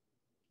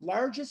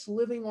 Largest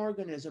living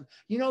organism.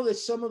 You know that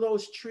some of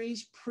those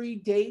trees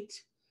predate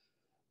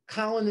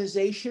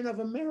colonization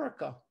of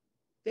America.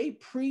 They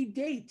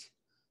predate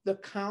the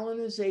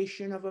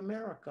colonization of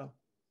America.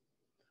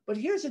 But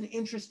here's an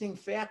interesting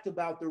fact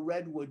about the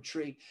redwood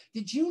tree.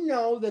 Did you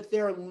know that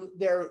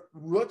their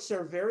roots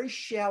are very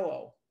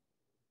shallow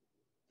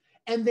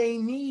and they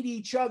need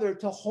each other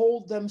to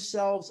hold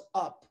themselves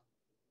up?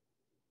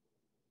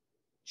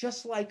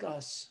 Just like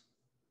us.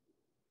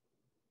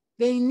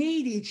 They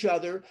need each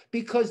other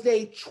because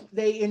they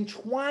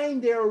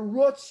entwine their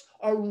roots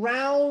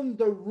around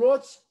the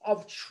roots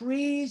of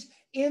trees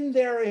in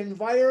their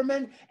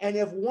environment. And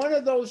if one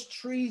of those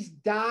trees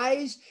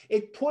dies,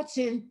 it puts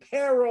in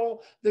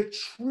peril the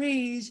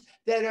trees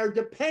that are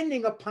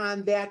depending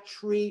upon that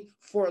tree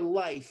for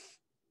life.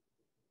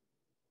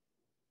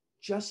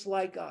 Just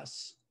like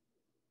us.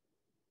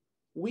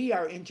 We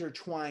are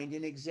intertwined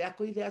in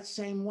exactly that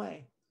same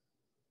way.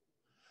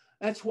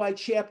 That's why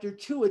chapter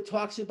 2, it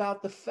talks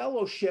about the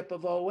fellowship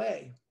of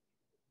OA.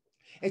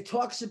 It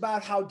talks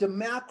about how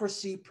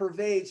democracy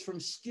pervades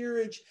from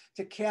steerage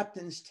to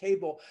captain's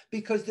table,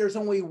 because there's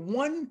only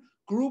one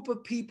group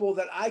of people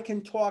that I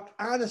can talk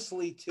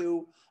honestly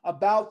to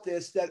about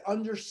this that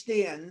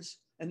understands,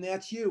 and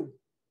that's you.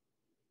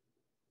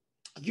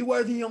 You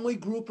are the only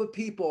group of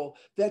people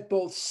that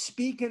both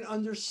speak and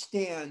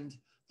understand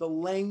the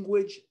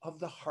language of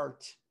the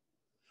heart.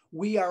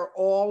 We are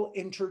all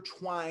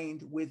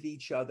intertwined with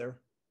each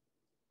other.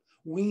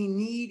 We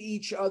need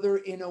each other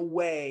in a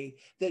way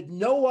that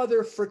no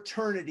other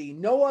fraternity,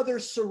 no other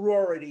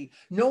sorority,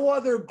 no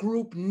other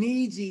group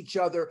needs each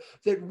other,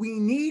 that we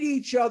need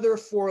each other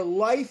for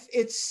life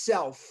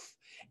itself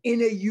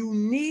in a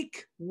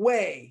unique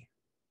way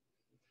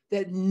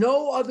that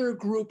no other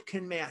group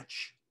can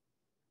match.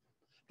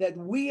 That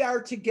we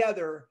are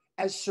together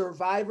as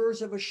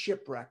survivors of a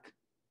shipwreck.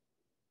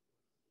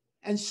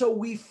 And so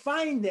we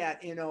find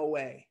that in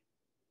OA,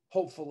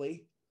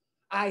 hopefully.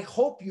 I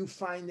hope you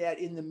find that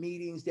in the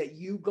meetings that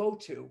you go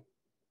to,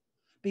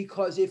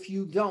 because if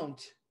you don't,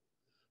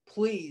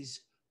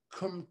 please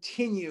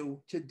continue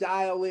to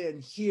dial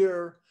in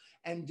here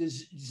and to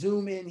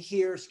zoom in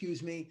here,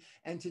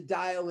 and to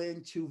dial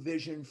into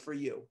Vision for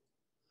You,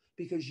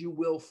 because you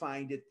will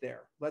find it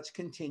there. Let's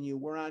continue.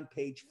 We're on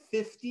page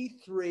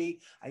 53.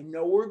 I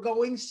know we're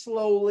going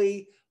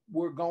slowly.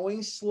 We're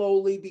going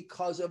slowly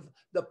because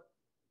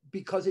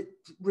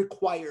it's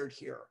required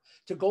here.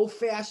 To go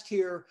fast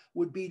here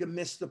would be to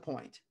miss the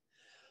point.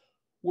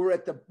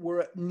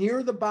 We're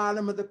near the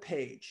bottom of the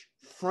page.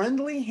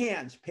 Friendly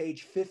hands,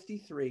 page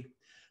 53.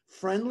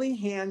 Friendly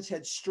hands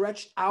had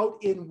stretched out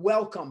in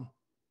welcome,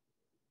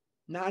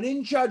 not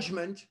in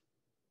judgment,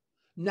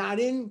 not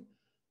in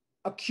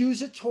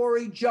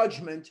accusatory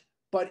judgment,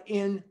 but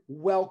in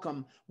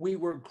welcome. We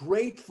were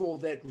grateful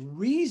that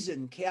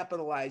reason,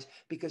 capitalized,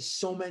 because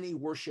so many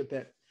worship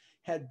it,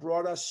 had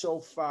brought us so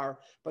far,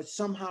 but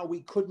somehow we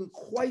couldn't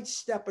quite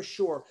step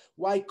ashore.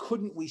 Why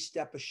couldn't we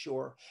step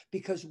ashore?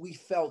 Because we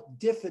felt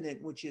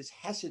diffident, which is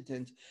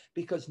hesitant,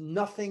 because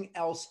nothing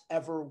else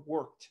ever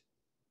worked.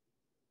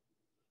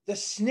 The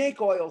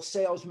snake oil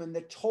salesman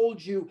that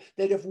told you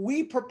that if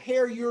we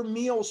prepare your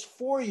meals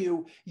for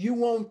you, you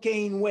won't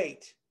gain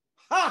weight.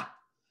 Ha!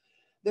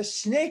 The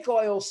snake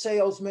oil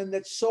salesman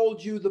that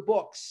sold you the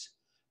books.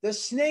 The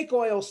snake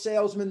oil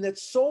salesman that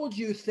sold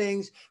you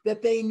things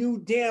that they knew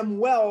damn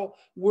well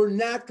were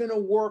not going to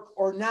work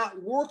or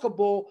not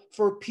workable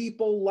for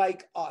people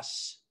like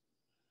us.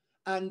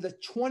 On the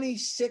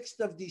 26th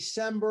of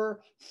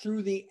December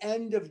through the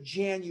end of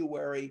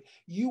January,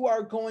 you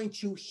are going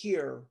to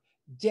hear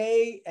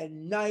day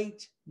and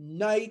night,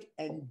 night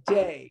and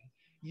day.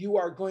 You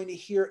are going to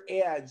hear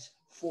ads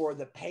for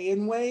the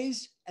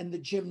pay-and-ways and the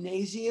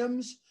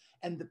gymnasiums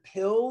and the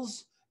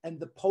pills and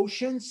the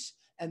potions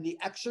and the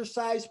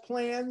exercise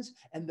plans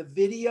and the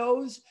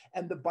videos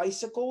and the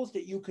bicycles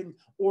that you can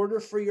order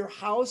for your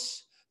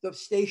house, the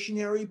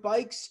stationary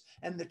bikes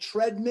and the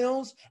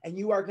treadmills, and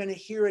you are going to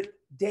hear it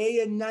day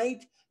and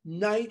night,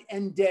 night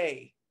and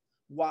day.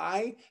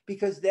 Why?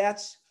 Because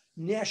that's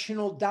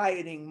National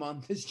Dieting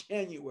Month is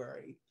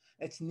January.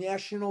 It's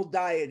National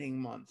Dieting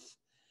Month.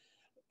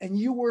 and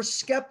you were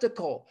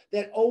skeptical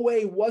that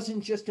OA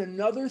wasn't just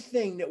another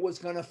thing that was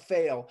going to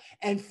fail.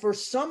 And for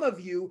some of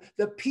you,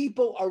 the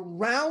people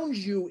around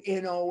you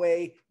in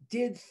OA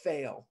did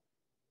fail,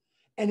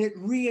 and it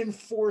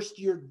reinforced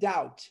your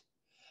doubt.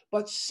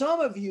 But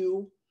some of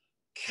you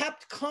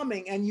kept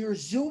coming, and you're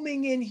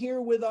zooming in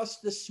here with us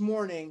this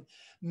morning.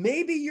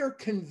 Maybe you're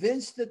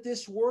convinced that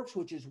this works,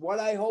 which is what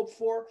I hope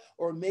for,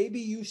 or maybe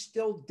you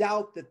still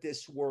doubt that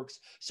this works.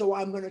 So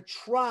I'm going to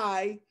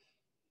try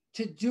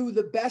to do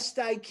the best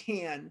I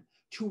can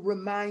to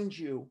remind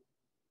you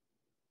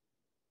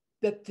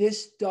that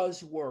this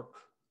does work.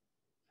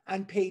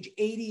 On page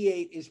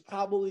 88 is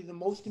probably the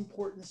most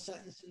important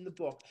sentence in the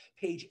book.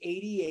 Page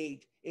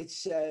 88, it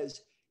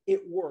says,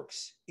 it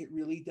works. It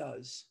really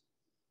does.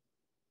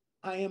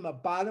 I am a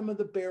bottom of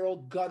the barrel,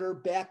 gutter,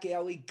 back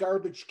alley,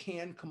 garbage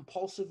can,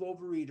 compulsive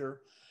overeater,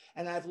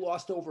 and I've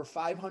lost over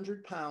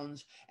 500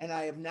 pounds, and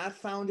I have not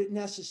found it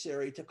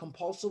necessary to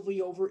compulsively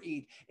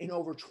overeat in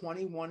over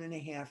 21 and a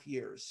half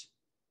years.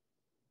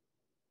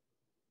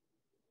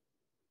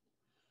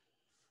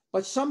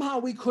 But somehow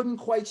we couldn't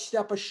quite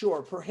step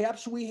ashore.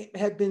 Perhaps we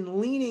had been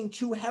leaning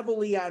too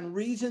heavily on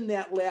reason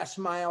that last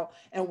mile,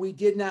 and we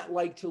did not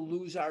like to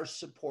lose our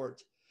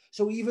support.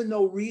 So even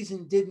though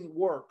reason didn't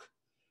work,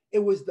 it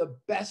was the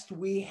best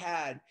we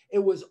had. It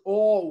was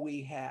all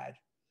we had.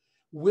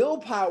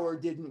 Willpower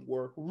didn't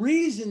work.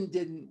 Reason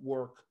didn't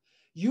work.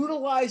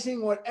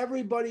 Utilizing what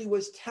everybody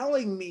was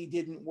telling me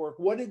didn't work.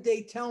 What did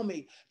they tell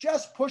me?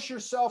 Just push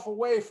yourself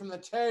away from the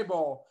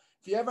table.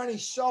 If you have any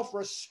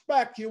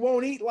self-respect, you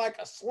won't eat like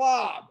a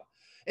slob.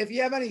 If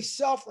you have any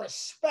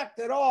self-respect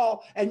at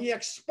all and you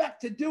expect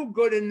to do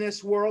good in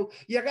this world,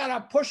 you got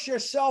to push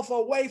yourself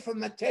away from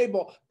the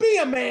table. Be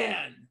a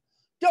man.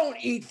 Don't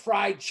eat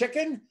fried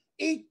chicken.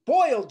 Eat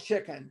boiled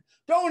chicken.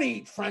 Don't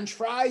eat French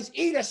fries.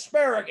 Eat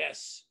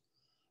asparagus.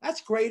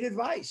 That's great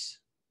advice.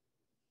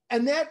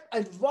 And that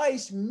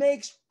advice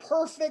makes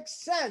perfect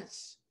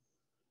sense.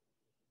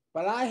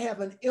 But I have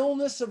an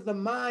illness of the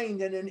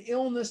mind and an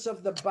illness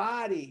of the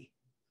body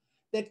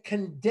that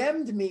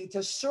condemned me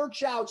to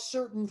search out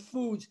certain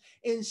foods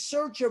in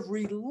search of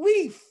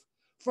relief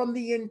from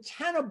the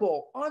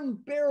untenable,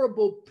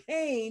 unbearable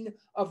pain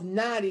of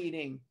not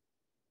eating.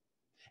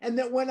 And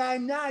that when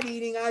I'm not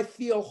eating, I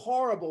feel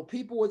horrible.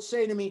 People would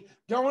say to me,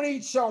 don't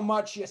eat so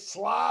much, you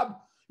slob.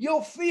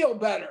 You'll feel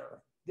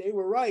better. They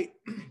were right.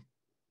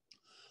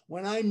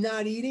 When I'm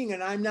not eating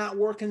and I'm not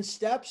working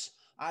steps,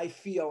 I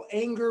feel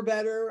anger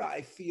better.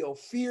 I feel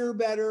fear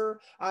better.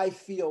 I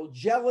feel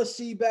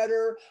jealousy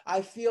better.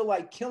 I feel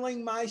like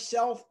killing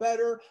myself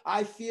better.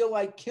 I feel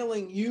like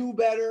killing you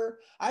better.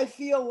 I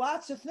feel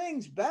lots of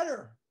things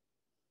better.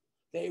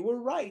 They were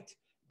right.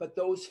 But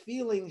those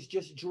feelings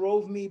just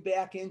drove me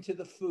back into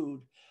the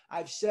food.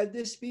 I've said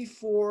this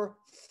before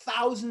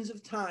thousands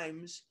of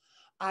times.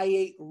 I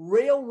ate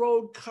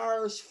railroad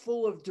cars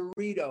full of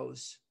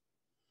Doritos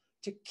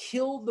to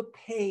kill the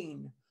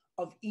pain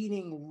of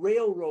eating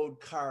railroad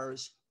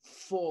cars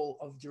full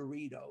of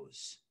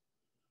Doritos.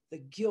 The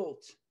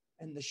guilt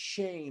and the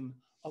shame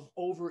of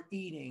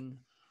overeating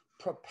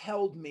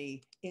propelled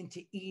me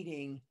into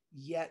eating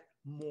yet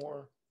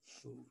more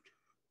food.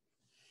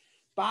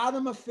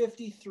 Bottom of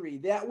 53,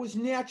 that was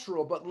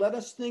natural, but let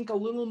us think a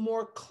little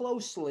more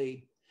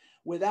closely.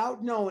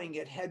 Without knowing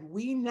it, had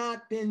we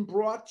not been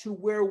brought to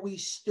where we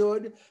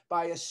stood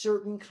by a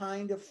certain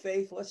kind of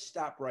faith? Let's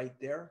stop right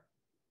there.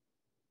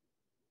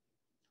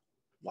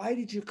 Why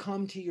did you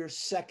come to your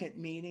second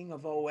meeting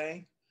of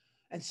OA?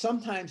 And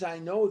sometimes I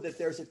know that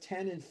there's a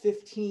 10 and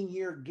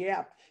 15-year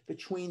gap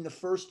between the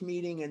first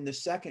meeting and the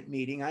second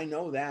meeting. I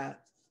know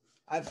that.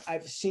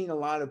 I've seen a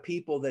lot of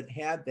people that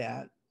had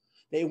that.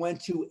 They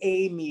went to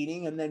a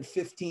meeting and then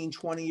 15,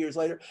 20 years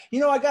later. You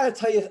know, I got to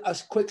tell you a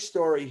quick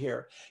story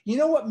here. You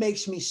know what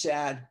makes me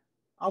sad?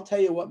 I'll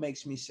tell you what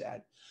makes me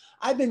sad.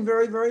 I've been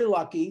very, very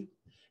lucky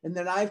in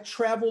that I've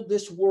traveled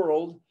this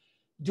world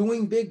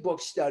doing big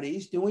book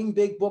studies, doing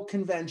big book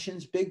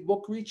conventions, big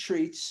book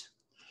retreats.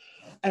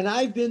 And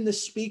I've been the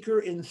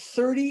speaker in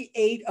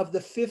 38 of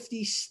the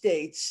 50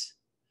 states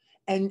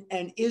and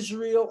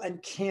Israel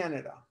and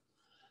Canada.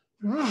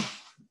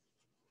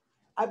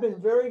 I've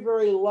been very,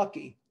 very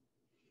lucky.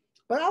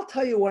 But I'll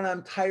tell you what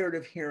I'm tired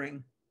of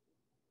hearing.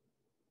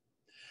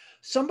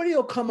 Somebody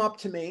will come up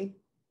to me.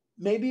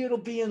 Maybe it'll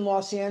be in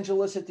Los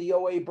Angeles at the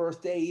OA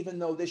birthday, even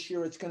though this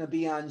year it's going to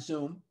be on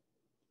Zoom.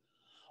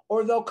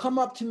 Or they'll come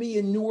up to me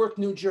in Newark,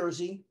 New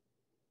Jersey,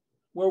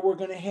 where we're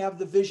going to have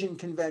the Vision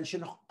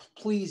Convention.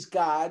 Please,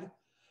 God.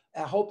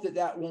 I hope that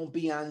that won't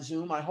be on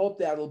Zoom. I hope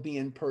that'll be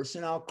in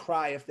person. I'll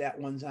cry if that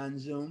one's on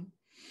Zoom.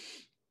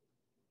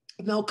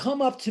 And they'll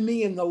come up to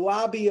me in the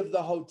lobby of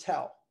the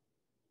hotel.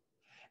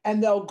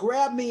 And they'll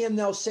grab me and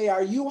they'll say,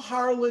 are you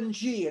Harlan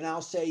G? And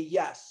I'll say,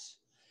 yes.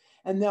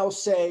 And they'll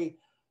say,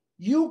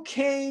 you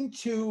came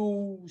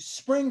to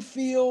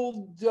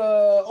Springfield,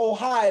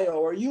 Ohio,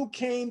 or you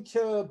came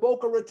to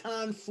Boca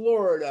Raton,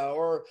 Florida,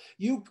 or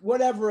you,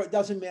 whatever, it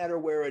doesn't matter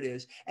where it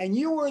is. And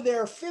you were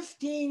there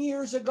 15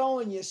 years ago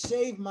and you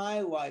saved my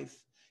life.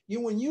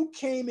 When you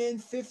came in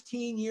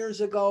 15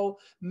 years ago,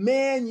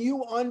 man,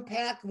 you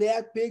unpacked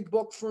that big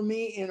book for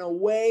me in a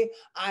way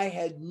I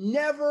had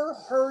never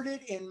heard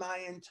it in my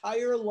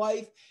entire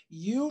life.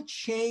 You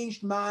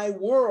changed my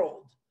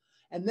world.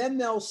 And then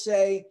they'll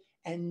say,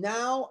 and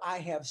now I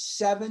have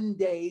 7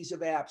 days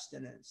of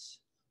abstinence.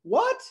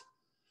 What?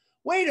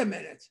 Wait a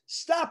minute.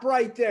 Stop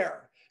right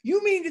there.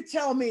 You mean to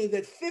tell me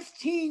that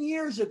 15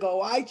 years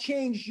ago, I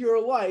changed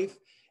your life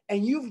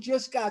and you've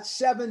just got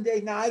 7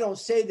 days? Now, I don't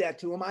say that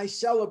to them. I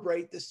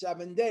celebrate the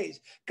 7 days.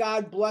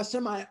 God bless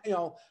them.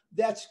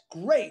 That's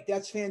great.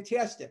 That's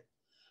fantastic.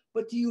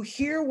 But do you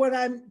hear what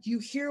I'm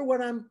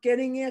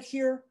getting at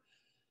here?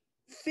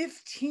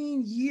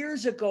 15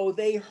 years ago,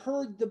 they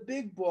heard the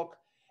big book,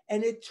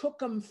 and it took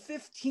them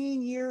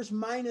 15 years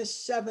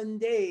minus 7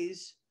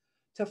 days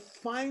to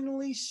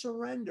finally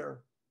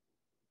surrender,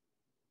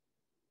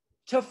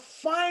 to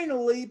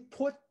finally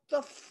put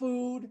the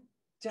food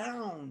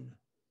down.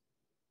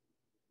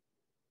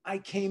 I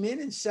came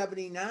in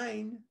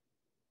 79.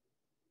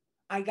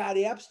 I got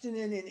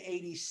abstinent in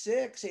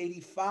 86,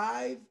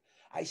 85.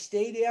 I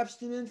stayed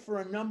abstinent for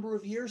a number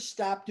of years,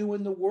 stopped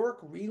doing the work,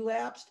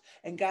 relapsed,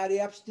 and got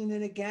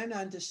abstinent again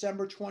on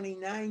December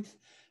 29th,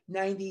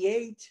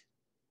 98.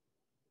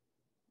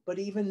 But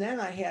even then,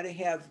 I had to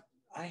have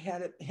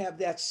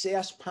that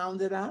sass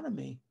pounded out of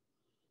me.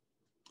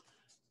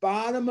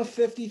 Bottom of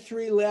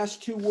 53,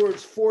 last 2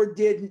 words. For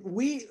did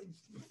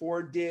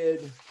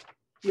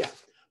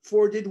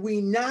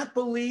we not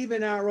believe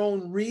in our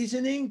own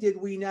reasoning? Did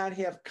we not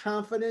have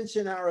confidence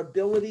in our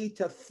ability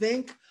to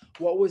think?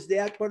 What was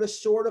that but a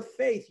sort of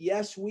faith?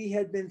 Yes, we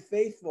had been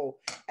faithful,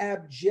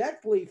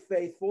 abjectly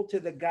faithful to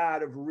the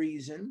God of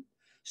reason.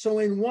 So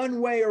in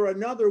one way or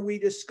another, we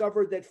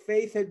discovered that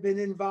faith had been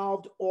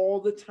involved all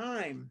the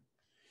time.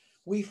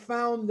 We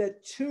found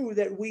that too,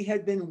 that we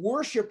had been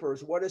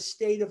worshipers. What a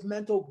state of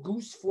mental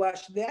goose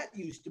flesh that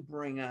used to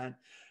bring on.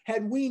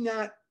 Had we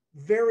not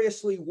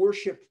variously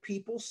worshiped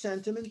people,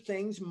 sentiment,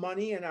 things,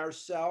 money, and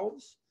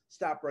ourselves?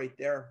 Stop right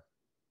there.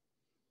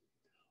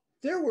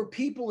 There were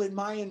people in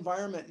my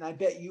environment, and I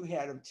bet you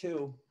had them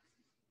too.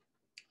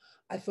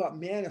 I thought,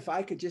 man, if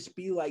I could just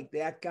be like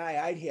that guy,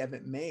 I'd have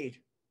it made.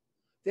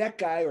 That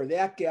guy or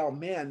that gal,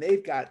 man,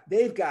 they've got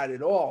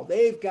it all.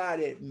 They've got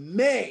it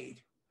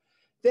made.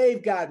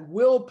 They've got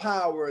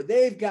willpower.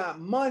 They've got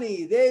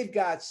money. They've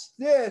got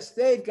this.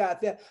 They've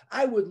got that.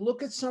 I would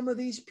look at some of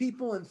these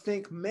people and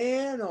think,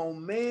 man, oh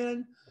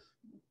man,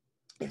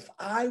 if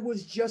I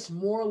was just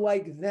more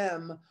like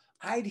them,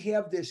 I'd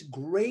have this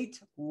great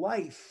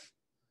life.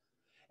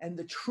 And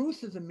the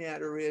truth of the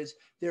matter is,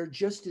 they're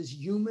just as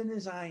human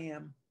as I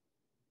am.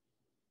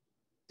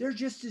 They're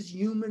just as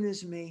human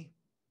as me.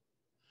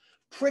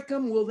 Prick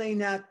them, will they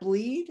not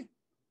bleed?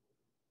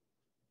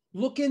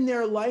 Look in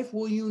their life,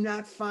 will you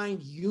not find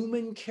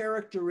human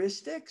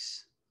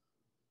characteristics?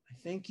 I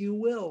think you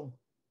will.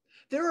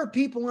 There are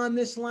people on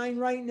this line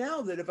right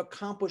now that have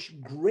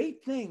accomplished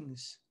great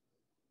things,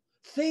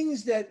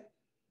 things that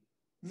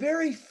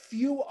very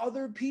few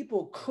other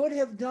people could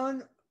have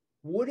done,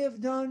 would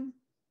have done.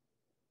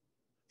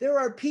 There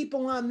are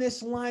people on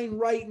this line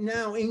right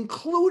now,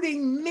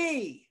 including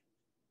me,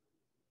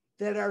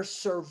 that are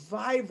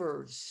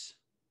survivors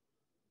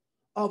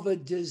of a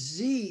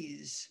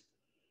disease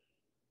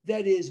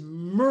that is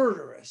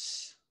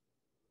murderous.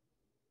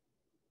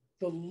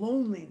 The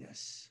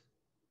loneliness,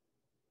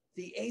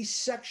 the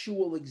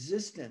asexual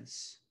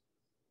existence,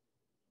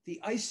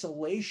 the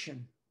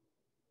isolation,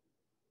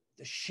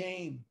 the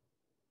shame,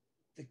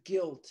 the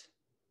guilt,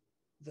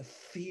 the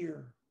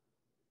fear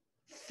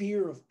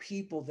of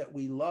people that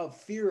we love,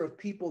 fear of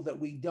people that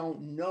we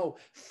don't know,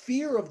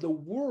 fear of the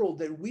world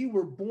that we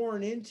were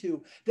born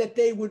into, that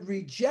they would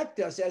reject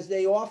us as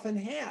they often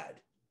had.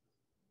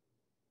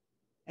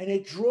 And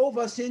it drove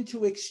us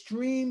into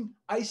extreme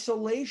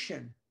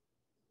isolation.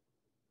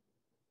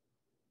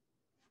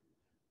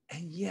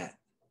 And yet,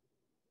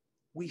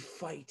 we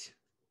fight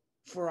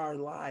for our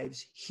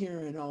lives here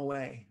in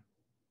OA.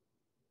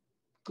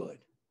 Good.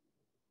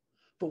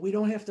 But we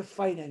don't have to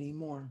fight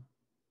anymore.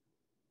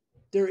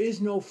 There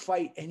is no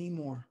fight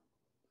anymore.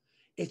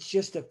 It's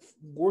just a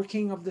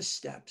working of the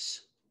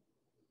steps.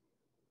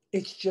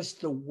 It's just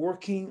the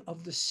working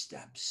of the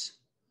steps.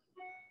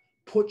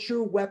 Put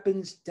your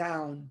weapons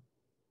down.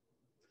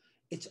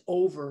 It's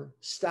over.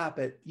 Stop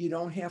it. You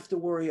don't have to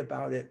worry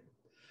about it.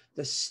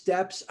 The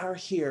steps are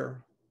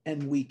here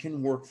and we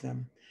can work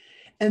them.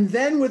 And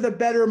then with a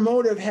better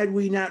motive, had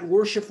we not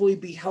worshipfully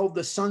beheld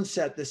the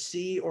sunset, the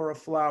sea, or a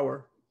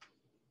flower.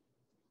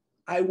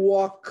 I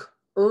walk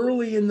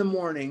early in the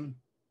morning.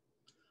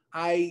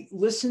 I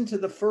listened to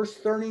the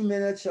first 30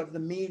 minutes of the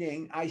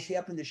meeting. I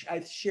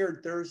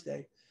shared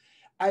Thursday.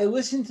 I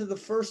listened to the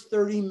first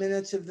 30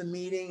 minutes of the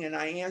meeting and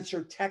I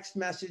answered text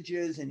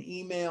messages and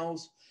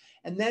emails.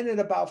 And then at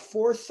about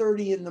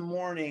 4:30 in the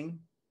morning,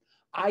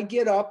 I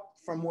get up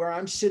from where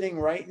I'm sitting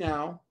right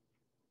now.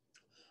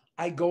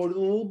 I go to the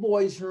little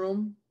boy's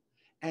room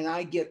and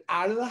I get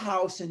out of the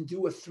house and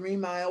do a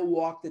 3-mile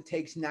walk that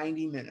takes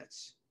 90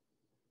 minutes.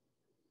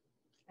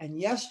 And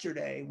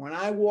yesterday, when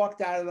I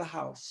walked out of the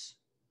house,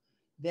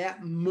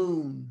 that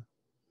moon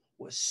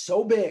was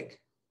so big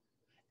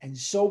and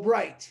so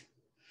bright,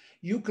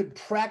 you could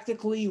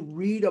practically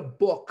read a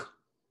book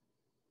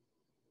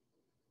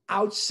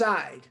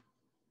outside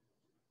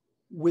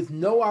with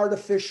no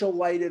artificial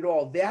light at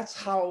all. That's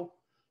how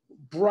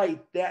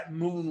bright that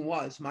moon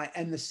was.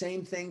 And the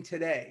same thing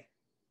today.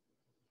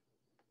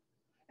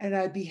 And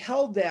I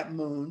beheld that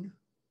moon,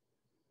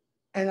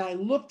 and I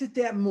looked at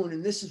that moon,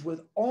 and this is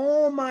with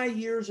all my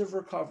years of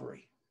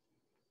recovery.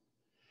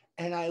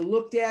 And I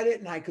looked at it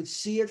and I could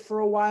see it for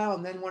a while.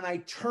 And then when I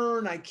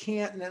turn, I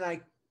can't. And then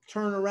I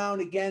turn around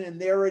again and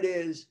there it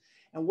is.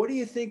 And what do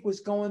you think was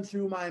going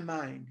through my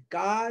mind?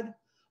 God,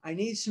 I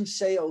need some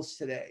sales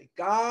today.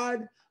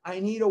 God, I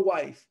need a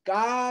wife.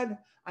 God,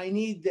 I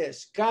need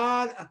this.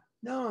 God,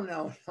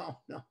 no.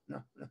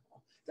 It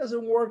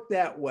doesn't work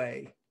that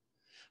way.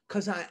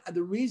 Because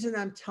the reason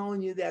I'm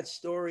telling you that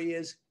story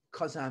is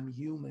because I'm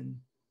human.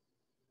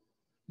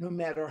 No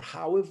matter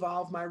how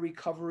evolved my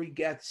recovery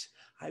gets,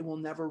 I will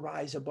never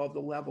rise above the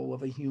level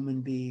of a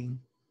human being.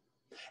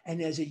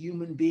 And as a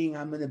human being,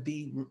 I'm going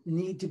to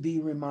need to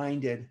be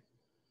reminded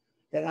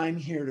that I'm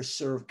here to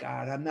serve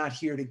God. I'm not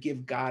here to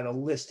give God a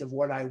list of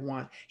what I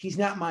want. He's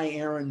not my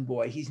errand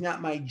boy. He's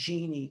not my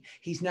genie.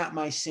 He's not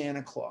my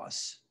Santa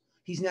Claus.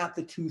 He's not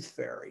the tooth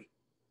fairy.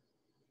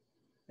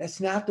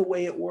 That's not the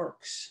way it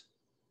works.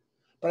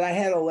 But I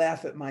had to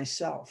laugh at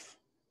myself.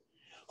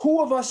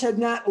 Who of us had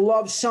not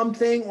loved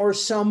something or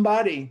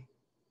somebody?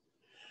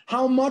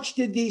 How much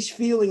did these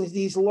feelings,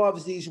 these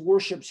loves, these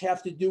worships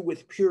have to do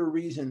with pure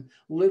reason?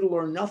 Little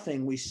or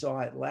nothing, we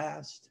saw at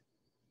last.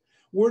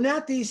 Were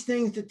not these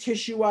things the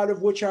tissue out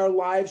of which our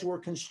lives were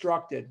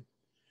constructed?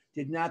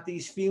 Did not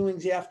these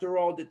feelings, after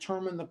all,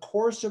 determine the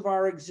course of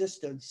our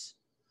existence?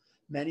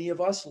 Many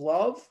of us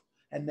love,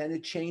 and then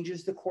it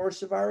changes the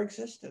course of our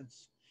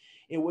existence.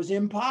 It was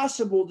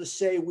impossible to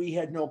say we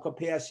had no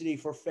capacity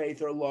for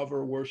faith or love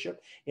or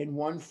worship. In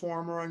one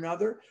form or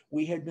another,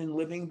 we had been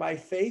living by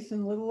faith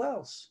and little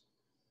else.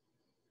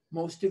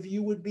 Most of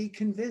you would be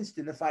convinced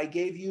that if I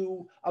gave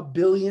you $1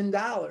 billion,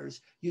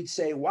 you'd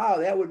say, wow,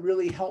 that would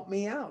really help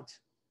me out.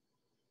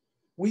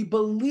 We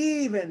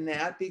believe in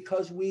that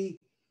because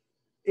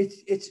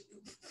it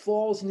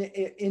falls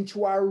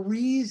into our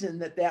reason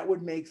that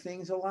would make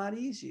things a lot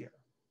easier.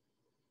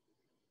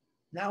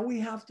 Now we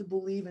have to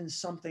believe in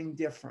something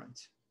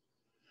different.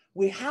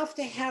 We have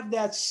to have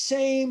that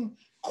same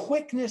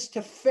quickness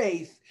to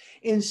faith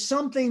in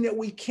something that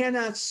we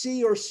cannot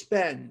see or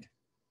spend.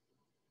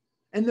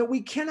 And that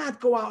we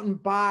cannot go out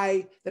and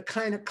buy the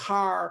kind of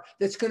car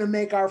that's going to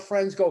make our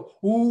friends go,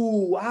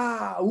 ooh,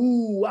 ah,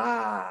 ooh,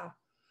 ah.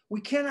 We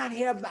cannot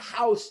have the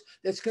house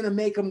that's going to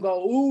make them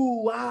go,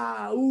 ooh,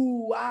 ah,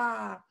 ooh,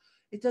 ah.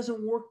 It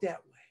doesn't work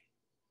that way.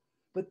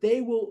 But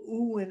they will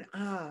ooh and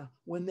ah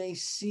when they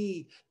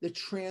see the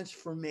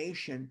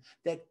transformation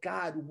that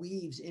God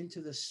weaves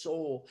into the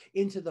soul,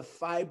 into the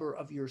fiber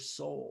of your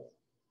soul.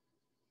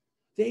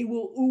 They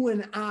will ooh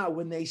and ah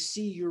when they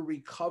see your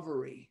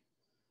recovery.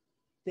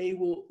 They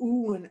will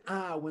ooh and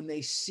ah when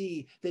they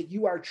see that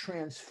you are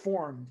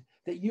transformed,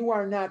 that you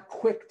are not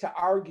quick to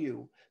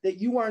argue, that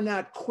you are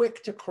not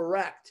quick to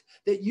correct,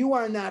 that you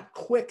are not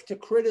quick to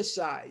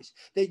criticize,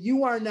 that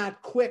you are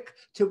not quick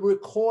to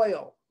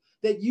recoil,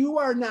 that you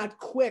are not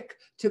quick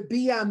to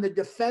be on the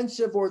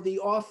defensive or the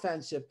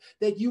offensive,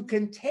 that you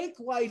can take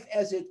life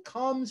as it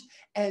comes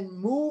and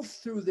move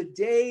through the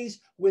days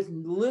with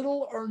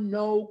little or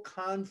no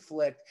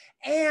conflict,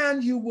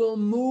 and you will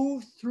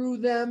move through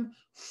them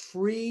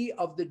free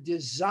of the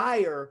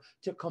desire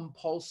to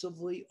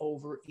compulsively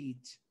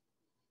overeat.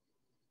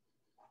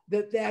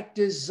 That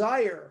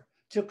desire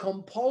to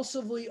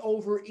compulsively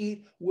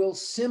overeat will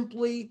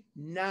simply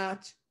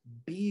not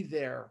be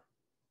there.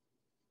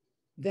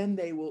 Then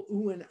they will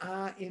ooh and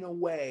ah in a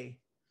way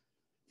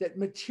that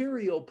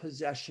material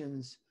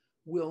possessions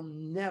will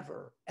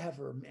never,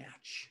 ever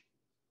match.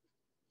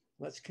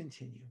 Let's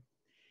continue.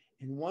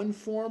 In one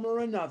form or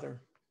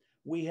another,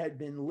 we had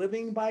been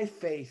living by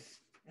faith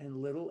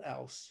and little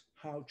else.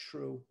 How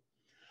true.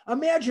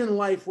 Imagine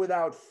life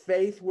without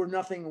faith were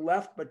nothing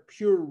left but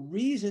pure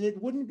reason.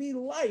 It wouldn't be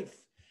life.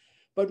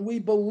 But we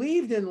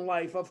believed in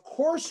life. Of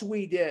course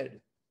we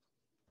did.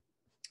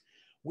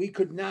 We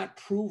could not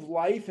prove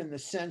life in the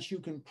sense you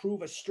can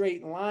prove a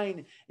straight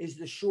line is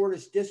the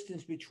shortest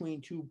distance between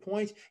 2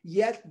 points,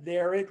 yet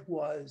there it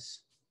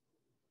was.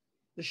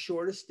 The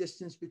shortest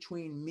distance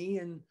between me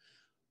and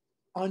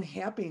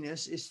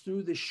unhappiness is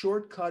through the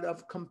shortcut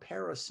of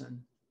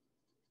comparison.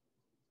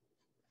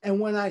 And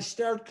when I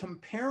start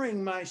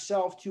comparing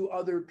myself to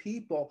other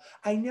people,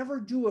 I never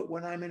do it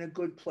when I'm in a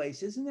good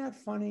place. Isn't that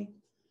funny?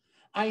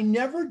 I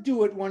never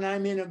do it when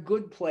I'm in a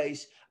good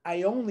place.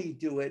 I only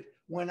do it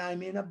when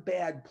I'm in a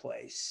bad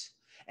place.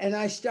 And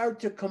I start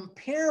to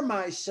compare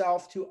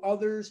myself to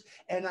others,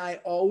 and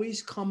I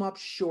always come up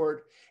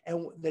short.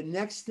 And the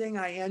next thing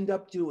I end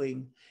up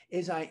doing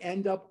is I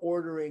end up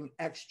ordering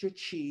extra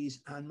cheese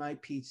on my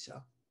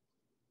pizza.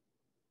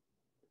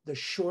 The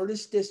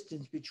shortest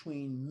distance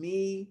between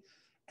me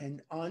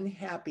and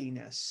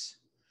unhappiness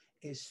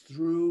is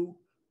through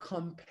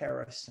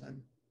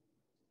comparison.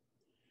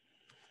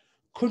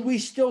 Could we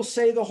still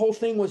say the whole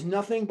thing was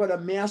nothing but a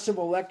mass of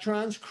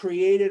electrons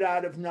created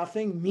out of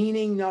nothing,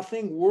 meaning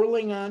nothing,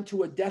 whirling on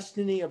to a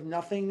destiny of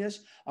nothingness?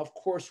 Of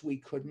course we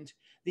couldn't.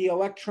 The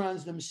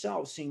electrons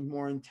themselves seemed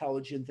more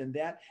intelligent than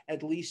that,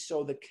 at least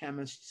so the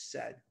chemists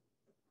said.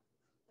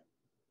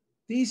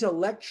 These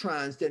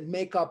electrons that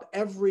make up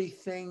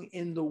everything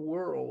in the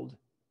world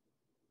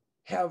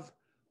have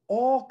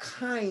all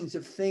kinds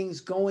of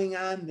things going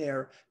on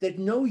there that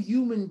no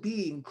human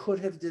being could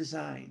have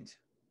designed.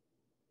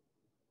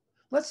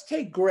 Let's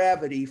take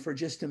gravity for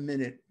just a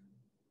minute.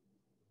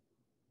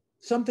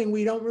 Something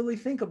we don't really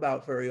think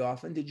about very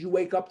often. Did you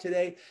wake up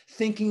today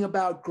thinking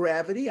about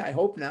gravity? I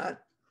hope not.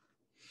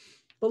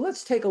 But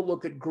let's take a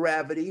look at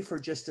gravity for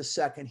just a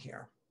second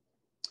here.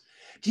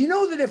 Do you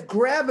know that if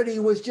gravity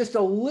was just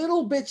a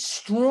little bit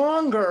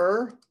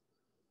stronger,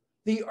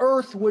 the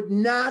earth would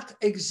not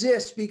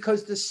exist,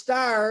 because the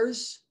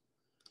stars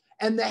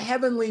and the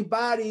heavenly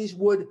bodies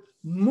would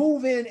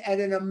move in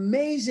at an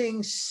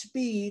amazing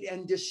speed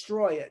and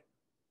destroy it,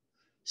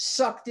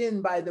 sucked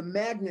in by the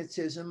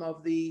magnetism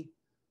of the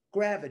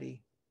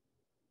gravity.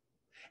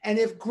 And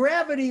if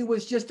gravity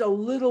was just a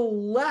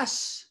little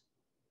less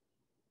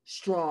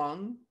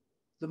strong,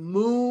 the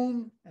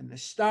moon and the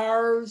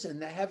stars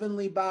and the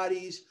heavenly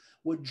bodies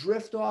would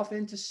drift off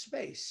into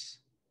space,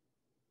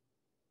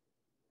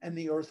 and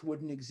the earth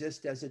wouldn't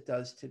exist as it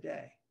does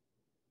today.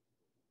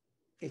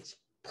 It's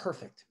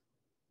perfect.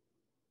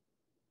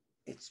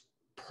 It's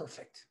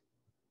perfect.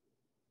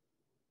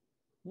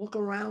 Look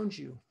around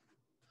you.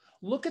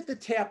 Look at the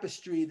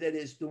tapestry that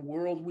is the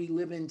world we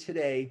live in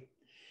today.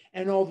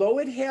 And although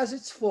it has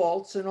its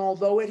faults, and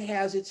although it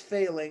has its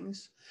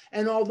failings,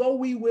 and although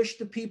we wish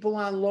the people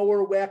on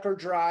Lower Wacker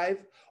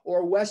Drive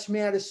or West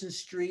Madison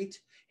Street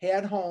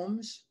had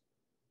homes,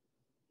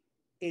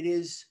 it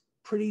is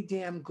pretty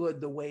damn good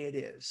the way it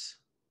is.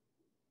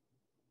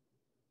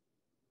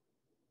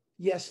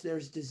 Yes,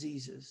 there's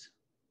diseases.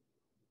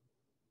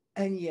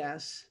 And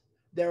yes,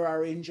 there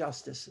are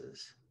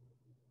injustices.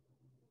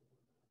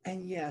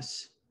 And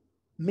yes,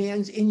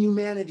 man's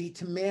inhumanity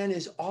to man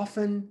is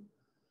often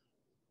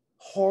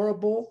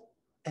horrible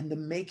and the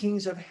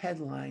makings of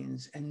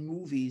headlines and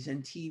movies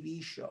and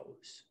TV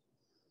shows.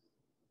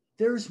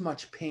 There's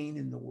much pain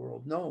in the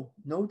world. No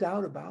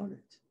doubt about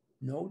it.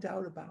 No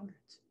doubt about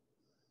it.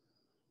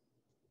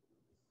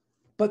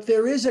 But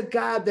there is a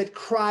God that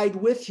cried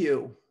with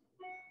you.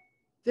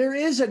 There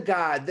is a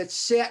God that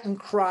sat and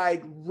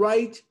cried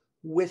right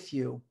with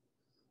you.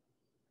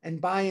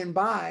 And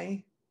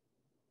by,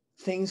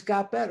 things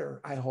got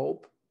better, I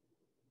hope,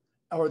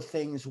 or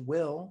things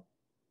will.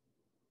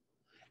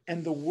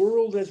 And the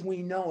world as we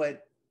know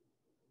it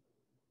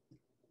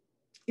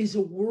is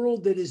a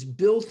world that is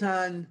built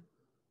on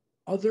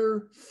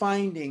other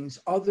findings,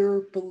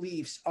 other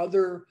beliefs,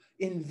 other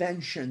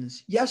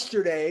inventions.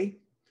 Yesterday,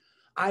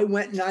 I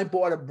went and I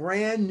bought a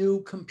brand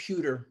new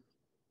computer.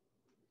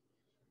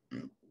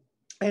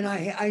 And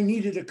I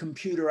needed a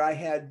computer. I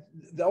had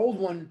the old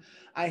one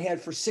I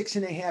had for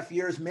 6.5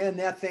 years. Man,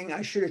 that thing,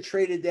 I should have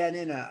traded that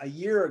in a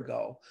year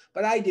ago,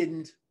 but I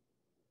didn't.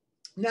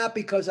 Not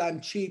because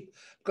I'm cheap,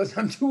 because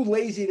I'm too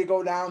lazy to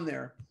go down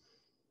there.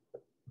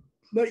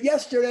 But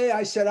yesterday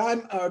I said,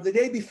 the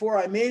day before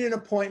I made an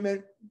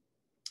appointment,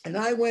 and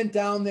I went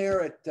down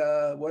there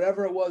at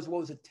whatever it was,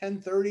 what was it,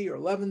 10:30 or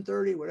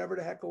 11:30, whatever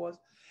the heck it was.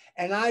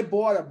 And I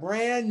bought a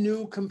brand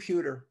new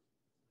computer.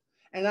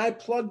 And I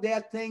plugged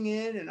that thing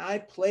in and I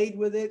played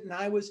with it, and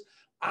I was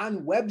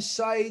on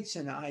websites,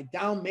 and I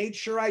made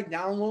sure I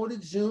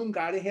downloaded Zoom,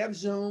 got to have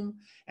Zoom.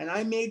 And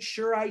I made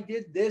sure I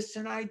did this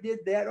and I did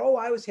that. Oh,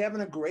 I was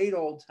having a great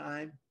old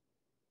time.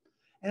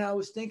 And I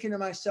was thinking to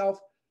myself,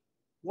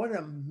 what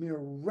a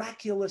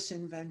miraculous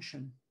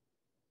invention.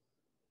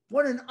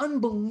 What an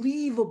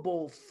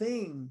unbelievable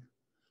thing.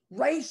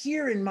 Right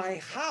here in my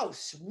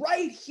house,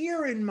 right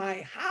here in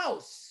my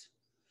house.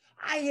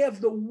 I have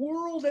the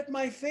world at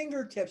my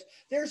fingertips.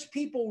 There's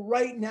people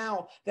right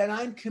now that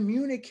I'm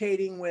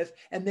communicating with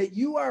and that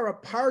you are a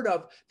part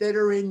of that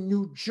are in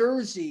New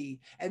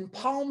Jersey and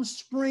Palm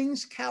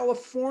Springs,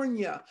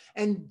 California,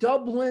 and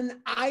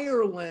Dublin,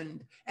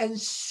 Ireland, and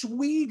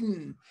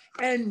Sweden,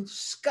 and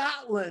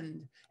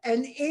Scotland,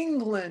 and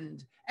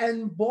England,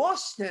 and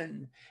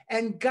Boston,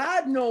 and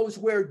God knows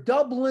where,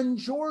 Dublin,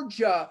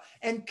 Georgia,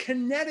 and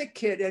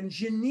Connecticut, and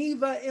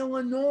Geneva,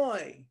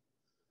 Illinois.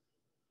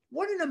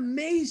 What an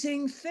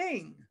amazing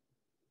thing.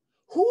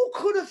 Who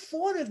could have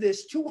thought of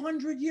this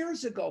 200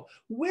 years ago?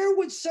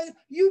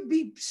 You'd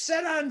be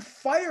set on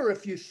fire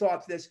if you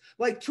thought this.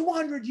 Like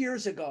 200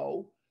 years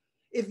ago,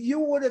 if you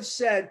would have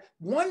said,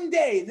 one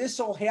day this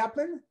will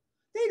happen,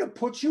 they'd have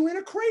put you in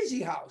a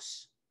crazy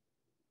house.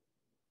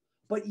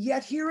 But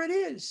yet here it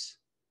is.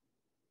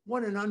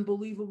 What an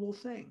unbelievable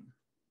thing.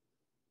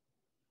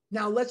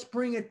 Now let's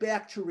bring it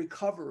back to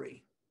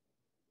recovery.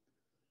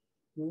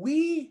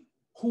 We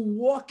who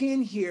walk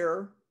in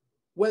here,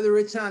 whether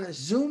it's on a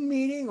Zoom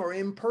meeting or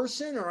in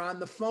person or on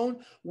the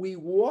phone, we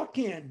walk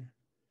in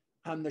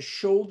on the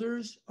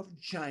shoulders of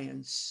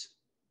giants.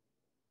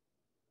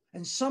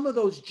 And some of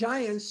those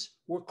giants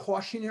were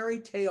cautionary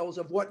tales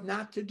of what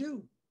not to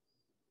do.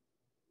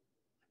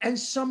 And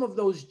some of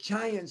those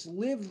giants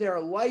lived their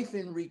life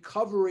in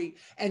recovery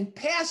and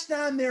passed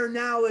on their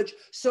knowledge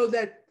so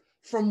that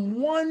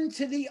from one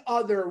to the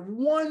other,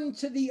 one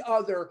to the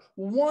other,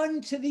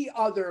 one to the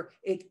other,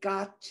 it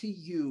got to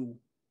you.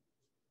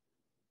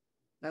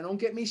 Now, don't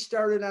get me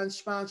started on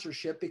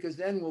sponsorship, because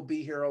then we'll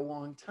be here a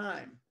long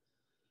time.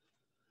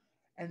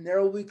 And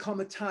there will become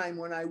a time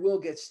when I will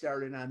get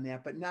started on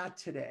that, but not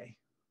today.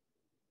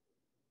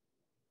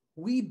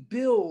 We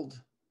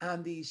build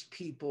on these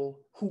people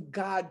who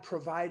God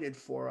provided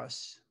for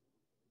us.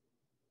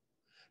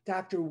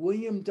 Dr.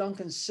 William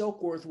Duncan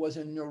Silkworth was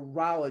a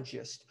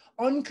neurologist,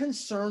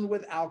 unconcerned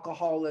with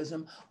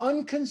alcoholism,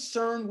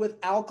 unconcerned with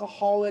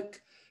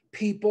alcoholic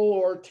people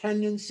or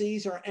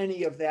tendencies or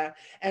any of that.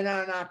 And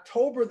on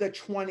October the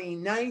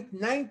 29th,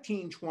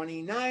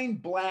 1929,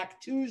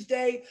 Black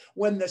Tuesday,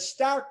 when the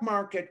stock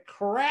market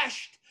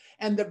crashed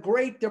and the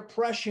Great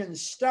Depression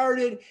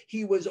started,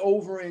 he was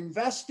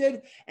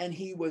overinvested and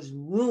he was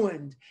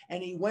ruined.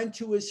 And he went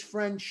to his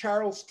friend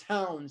Charles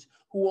Towns,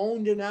 who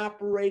owned and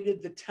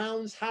operated the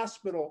Towns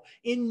Hospital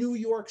in New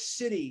York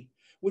City,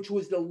 which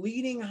was the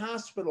leading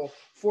hospital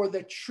for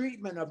the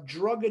treatment of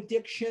drug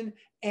addiction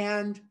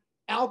and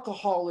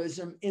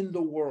alcoholism in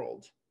the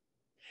world.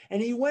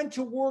 And he went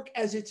to work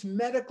as its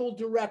medical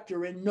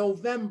director in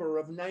November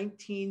of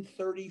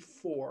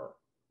 1934.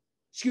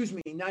 Excuse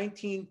me,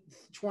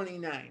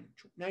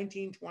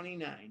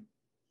 1929.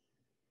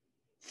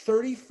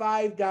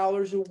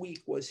 $35 a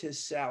week was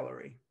his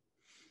salary.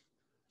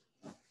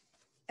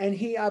 And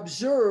he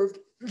observed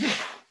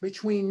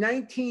between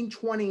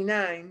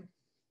 1929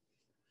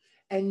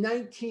 and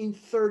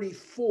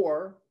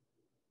 1934,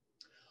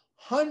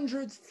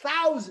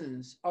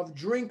 thousands of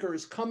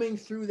drinkers coming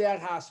through that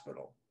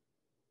hospital.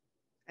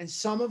 And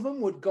some of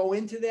them would go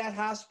into that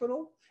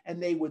hospital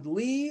and they would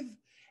leave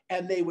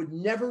and they would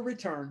never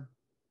return.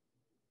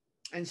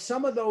 And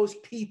some of those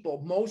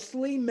people,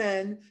 mostly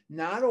men,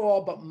 not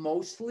all, but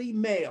mostly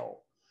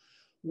male,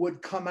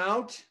 would come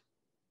out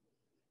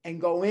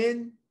and go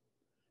in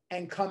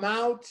and come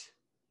out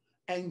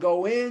and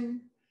go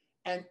in.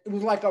 And it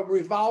was like a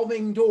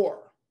revolving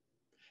door.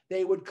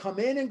 They would come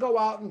in and go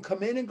out and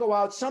come in and go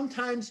out,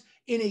 sometimes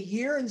in a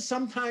year and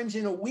sometimes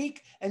in a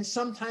week and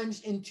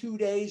sometimes in 2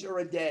 days or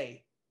a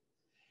day.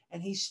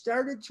 And he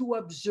started to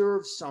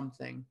observe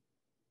something.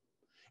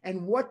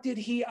 And what did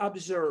he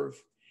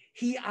observe?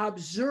 He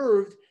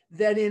observed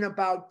that in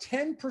about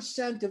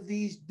 10% of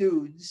these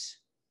dudes,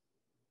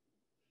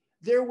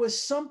 there was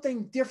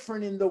something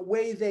different in the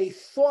way they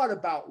thought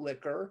about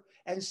liquor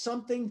and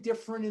something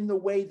different in the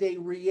way they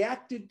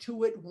reacted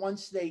to it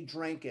once they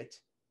drank it.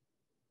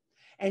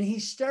 And he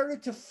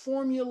started to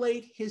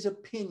formulate his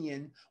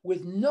opinion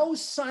with no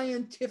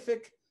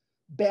scientific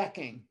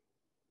backing.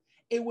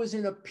 It was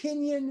an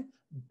opinion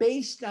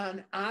based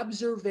on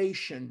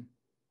observation.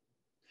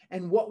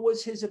 And what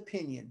was his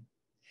opinion?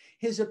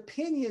 His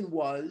opinion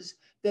was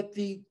that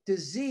the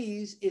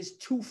disease is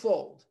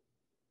twofold.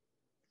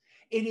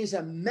 It is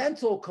a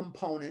mental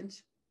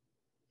component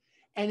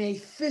and a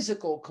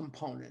physical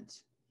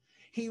component.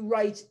 He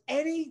writes,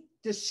 any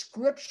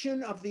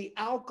description of the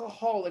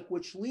alcoholic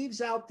which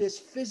leaves out this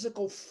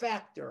physical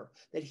factor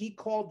that he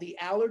called the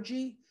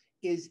allergy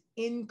is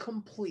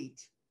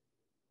incomplete.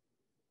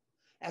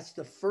 That's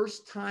the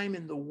first time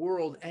in the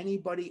world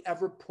anybody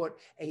ever put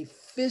a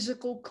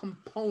physical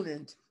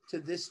component to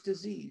this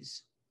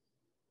disease.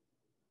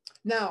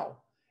 Now,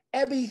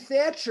 Ebby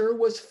Thatcher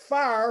was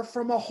far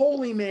from a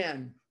holy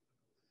man.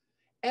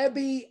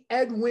 Ebby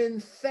Edwin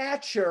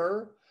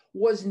Thatcher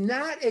was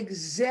not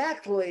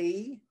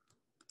exactly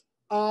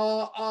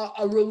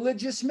a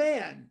religious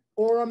man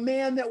or a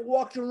man that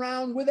walked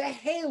around with a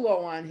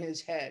halo on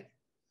his head.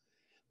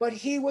 But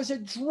he was a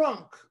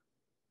drunk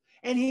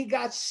and he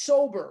got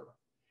sober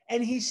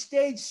and he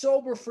stayed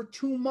sober for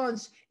 2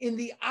 months in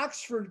the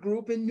Oxford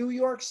group in New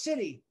York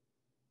City.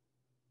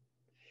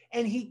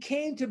 And he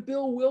came to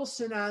Bill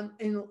Wilson on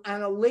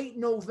a late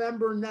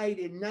November night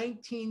in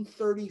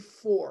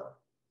 1934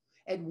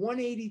 at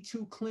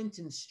 182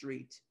 Clinton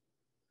Street.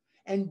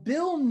 And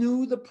Bill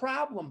knew the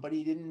problem, but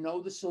he didn't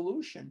know the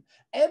solution.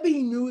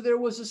 Ebby knew there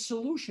was a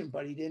solution,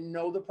 but he didn't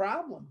know the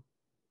problem.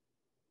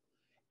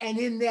 And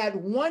in that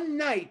one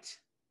night,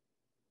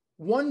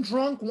 one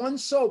drunk, one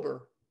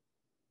sober,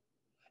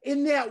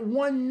 in that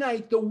one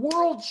night, the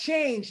world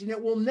changed and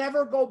it will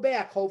never go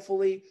back,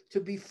 hopefully, to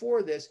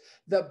before this.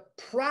 The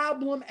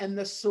problem and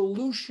the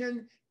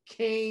solution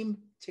came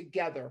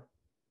together.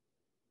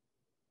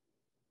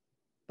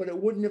 But it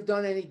wouldn't have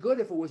done any good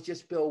if it was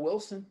just Bill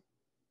Wilson.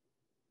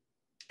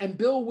 And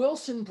Bill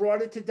Wilson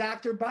brought it to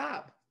Dr.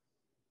 Bob.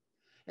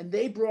 And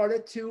they brought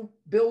it to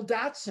Bill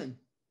Dotson.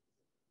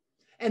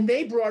 And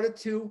they brought it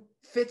to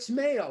Fitz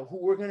Mayo, who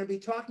we're going to be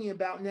talking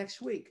about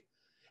next week.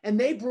 And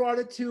they brought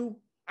it to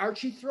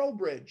Archie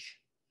Throwbridge.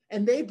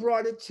 And they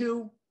brought it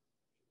to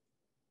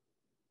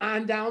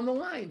on down the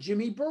line,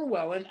 Jimmy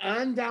Burwell, and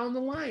on down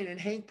the line, and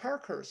Hank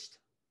Parkhurst.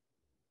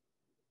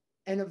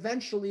 And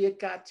eventually it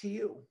got to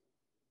you.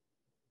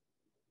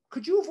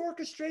 Could you have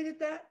orchestrated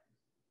that?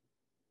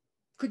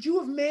 Could you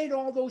have made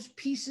all those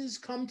pieces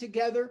come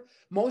together?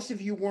 Most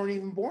of you weren't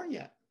even born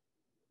yet.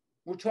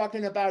 We're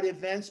talking about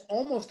events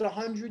almost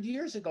 100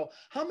 years ago.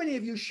 How many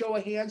of you, show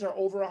of hands, are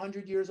over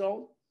 100 years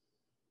old?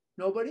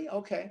 Nobody?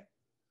 Okay.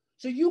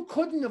 So you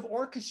couldn't have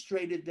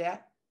orchestrated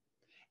that.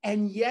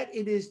 And yet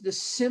it is the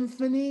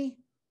symphony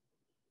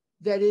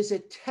that is a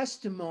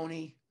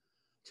testimony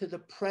to the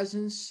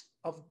presence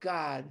of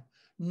God,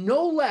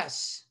 no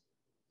less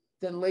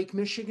than Lake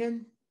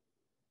Michigan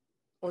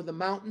or the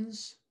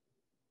mountains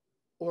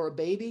or a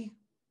baby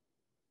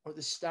or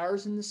the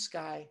stars in the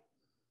sky.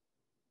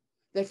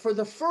 That for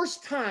the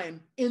first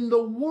time in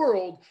the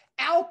world,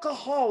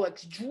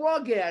 alcoholics,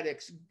 drug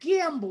addicts,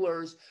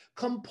 gamblers,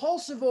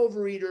 compulsive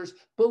overeaters,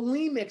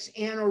 bulimics,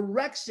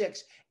 anorexics,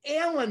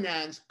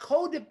 Al-Anons,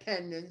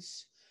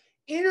 codependents,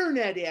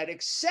 internet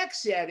addicts,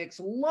 sex addicts,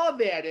 love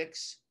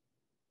addicts,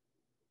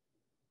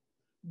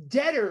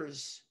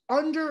 debtors,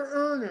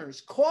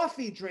 under-earners,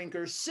 coffee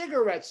drinkers,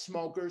 cigarette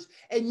smokers,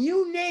 and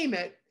you name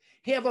it,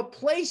 have a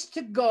place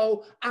to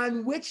go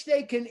on which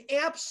they can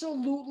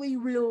absolutely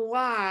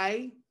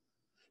rely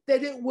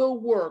that it will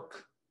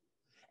work.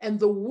 And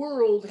the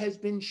world has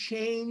been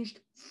changed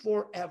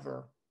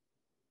forever.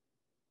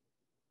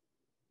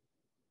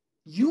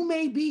 You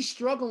may be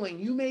struggling.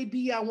 You may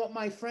be on what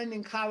my friend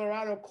in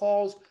Colorado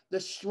calls the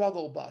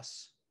struggle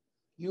bus.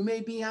 You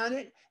may be on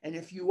it. And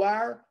if you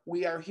are,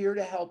 we are here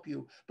to help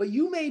you. But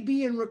you may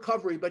be in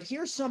recovery. But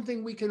here's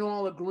something we can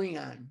all agree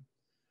on.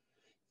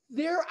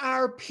 There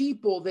are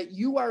people that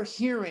you are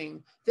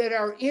hearing that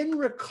are in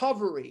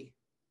recovery.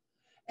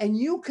 And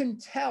you can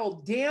tell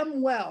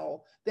damn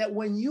well that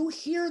when you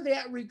hear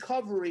that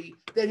recovery,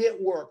 that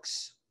it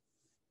works.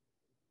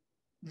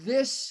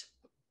 This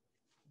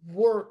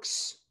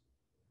works.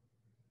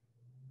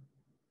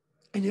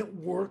 And it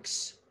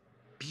works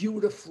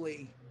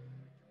beautifully.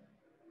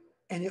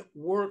 And it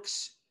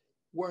works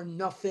where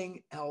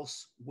nothing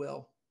else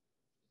will.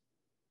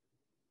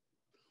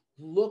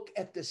 Look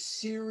at the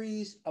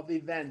series of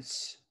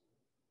events.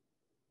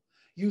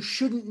 You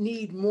shouldn't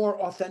need more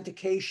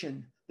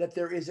authentication that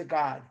there is a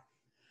God.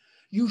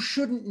 You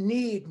shouldn't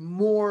need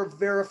more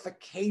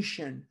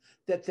verification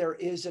that there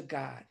is a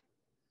God.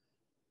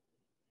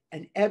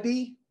 And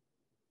Ebby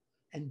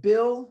and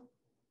Bill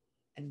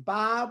and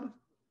Bob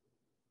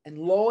and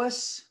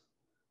Lois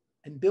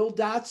and Bill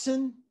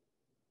Dotson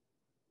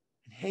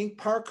and Hank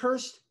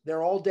Parkhurst,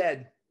 they're all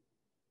dead.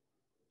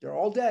 They're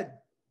all dead.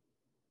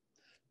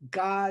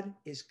 God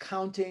is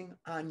counting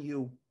on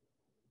you.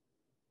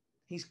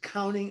 He's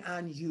counting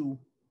on you.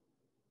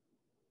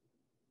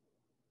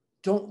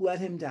 Don't let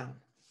him down.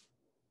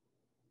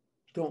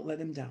 Don't let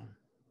him down.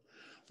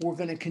 We're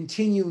going to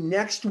continue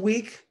next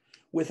week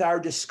with our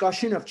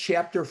discussion of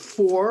chapter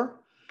 4,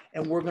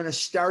 and we're going to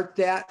start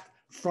that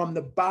from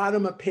the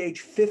bottom of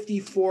page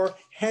 54.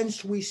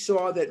 Hence, we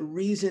saw that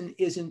reason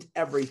isn't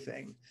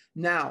everything.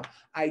 Now,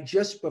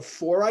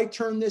 before I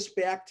turn this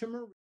back to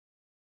Marie,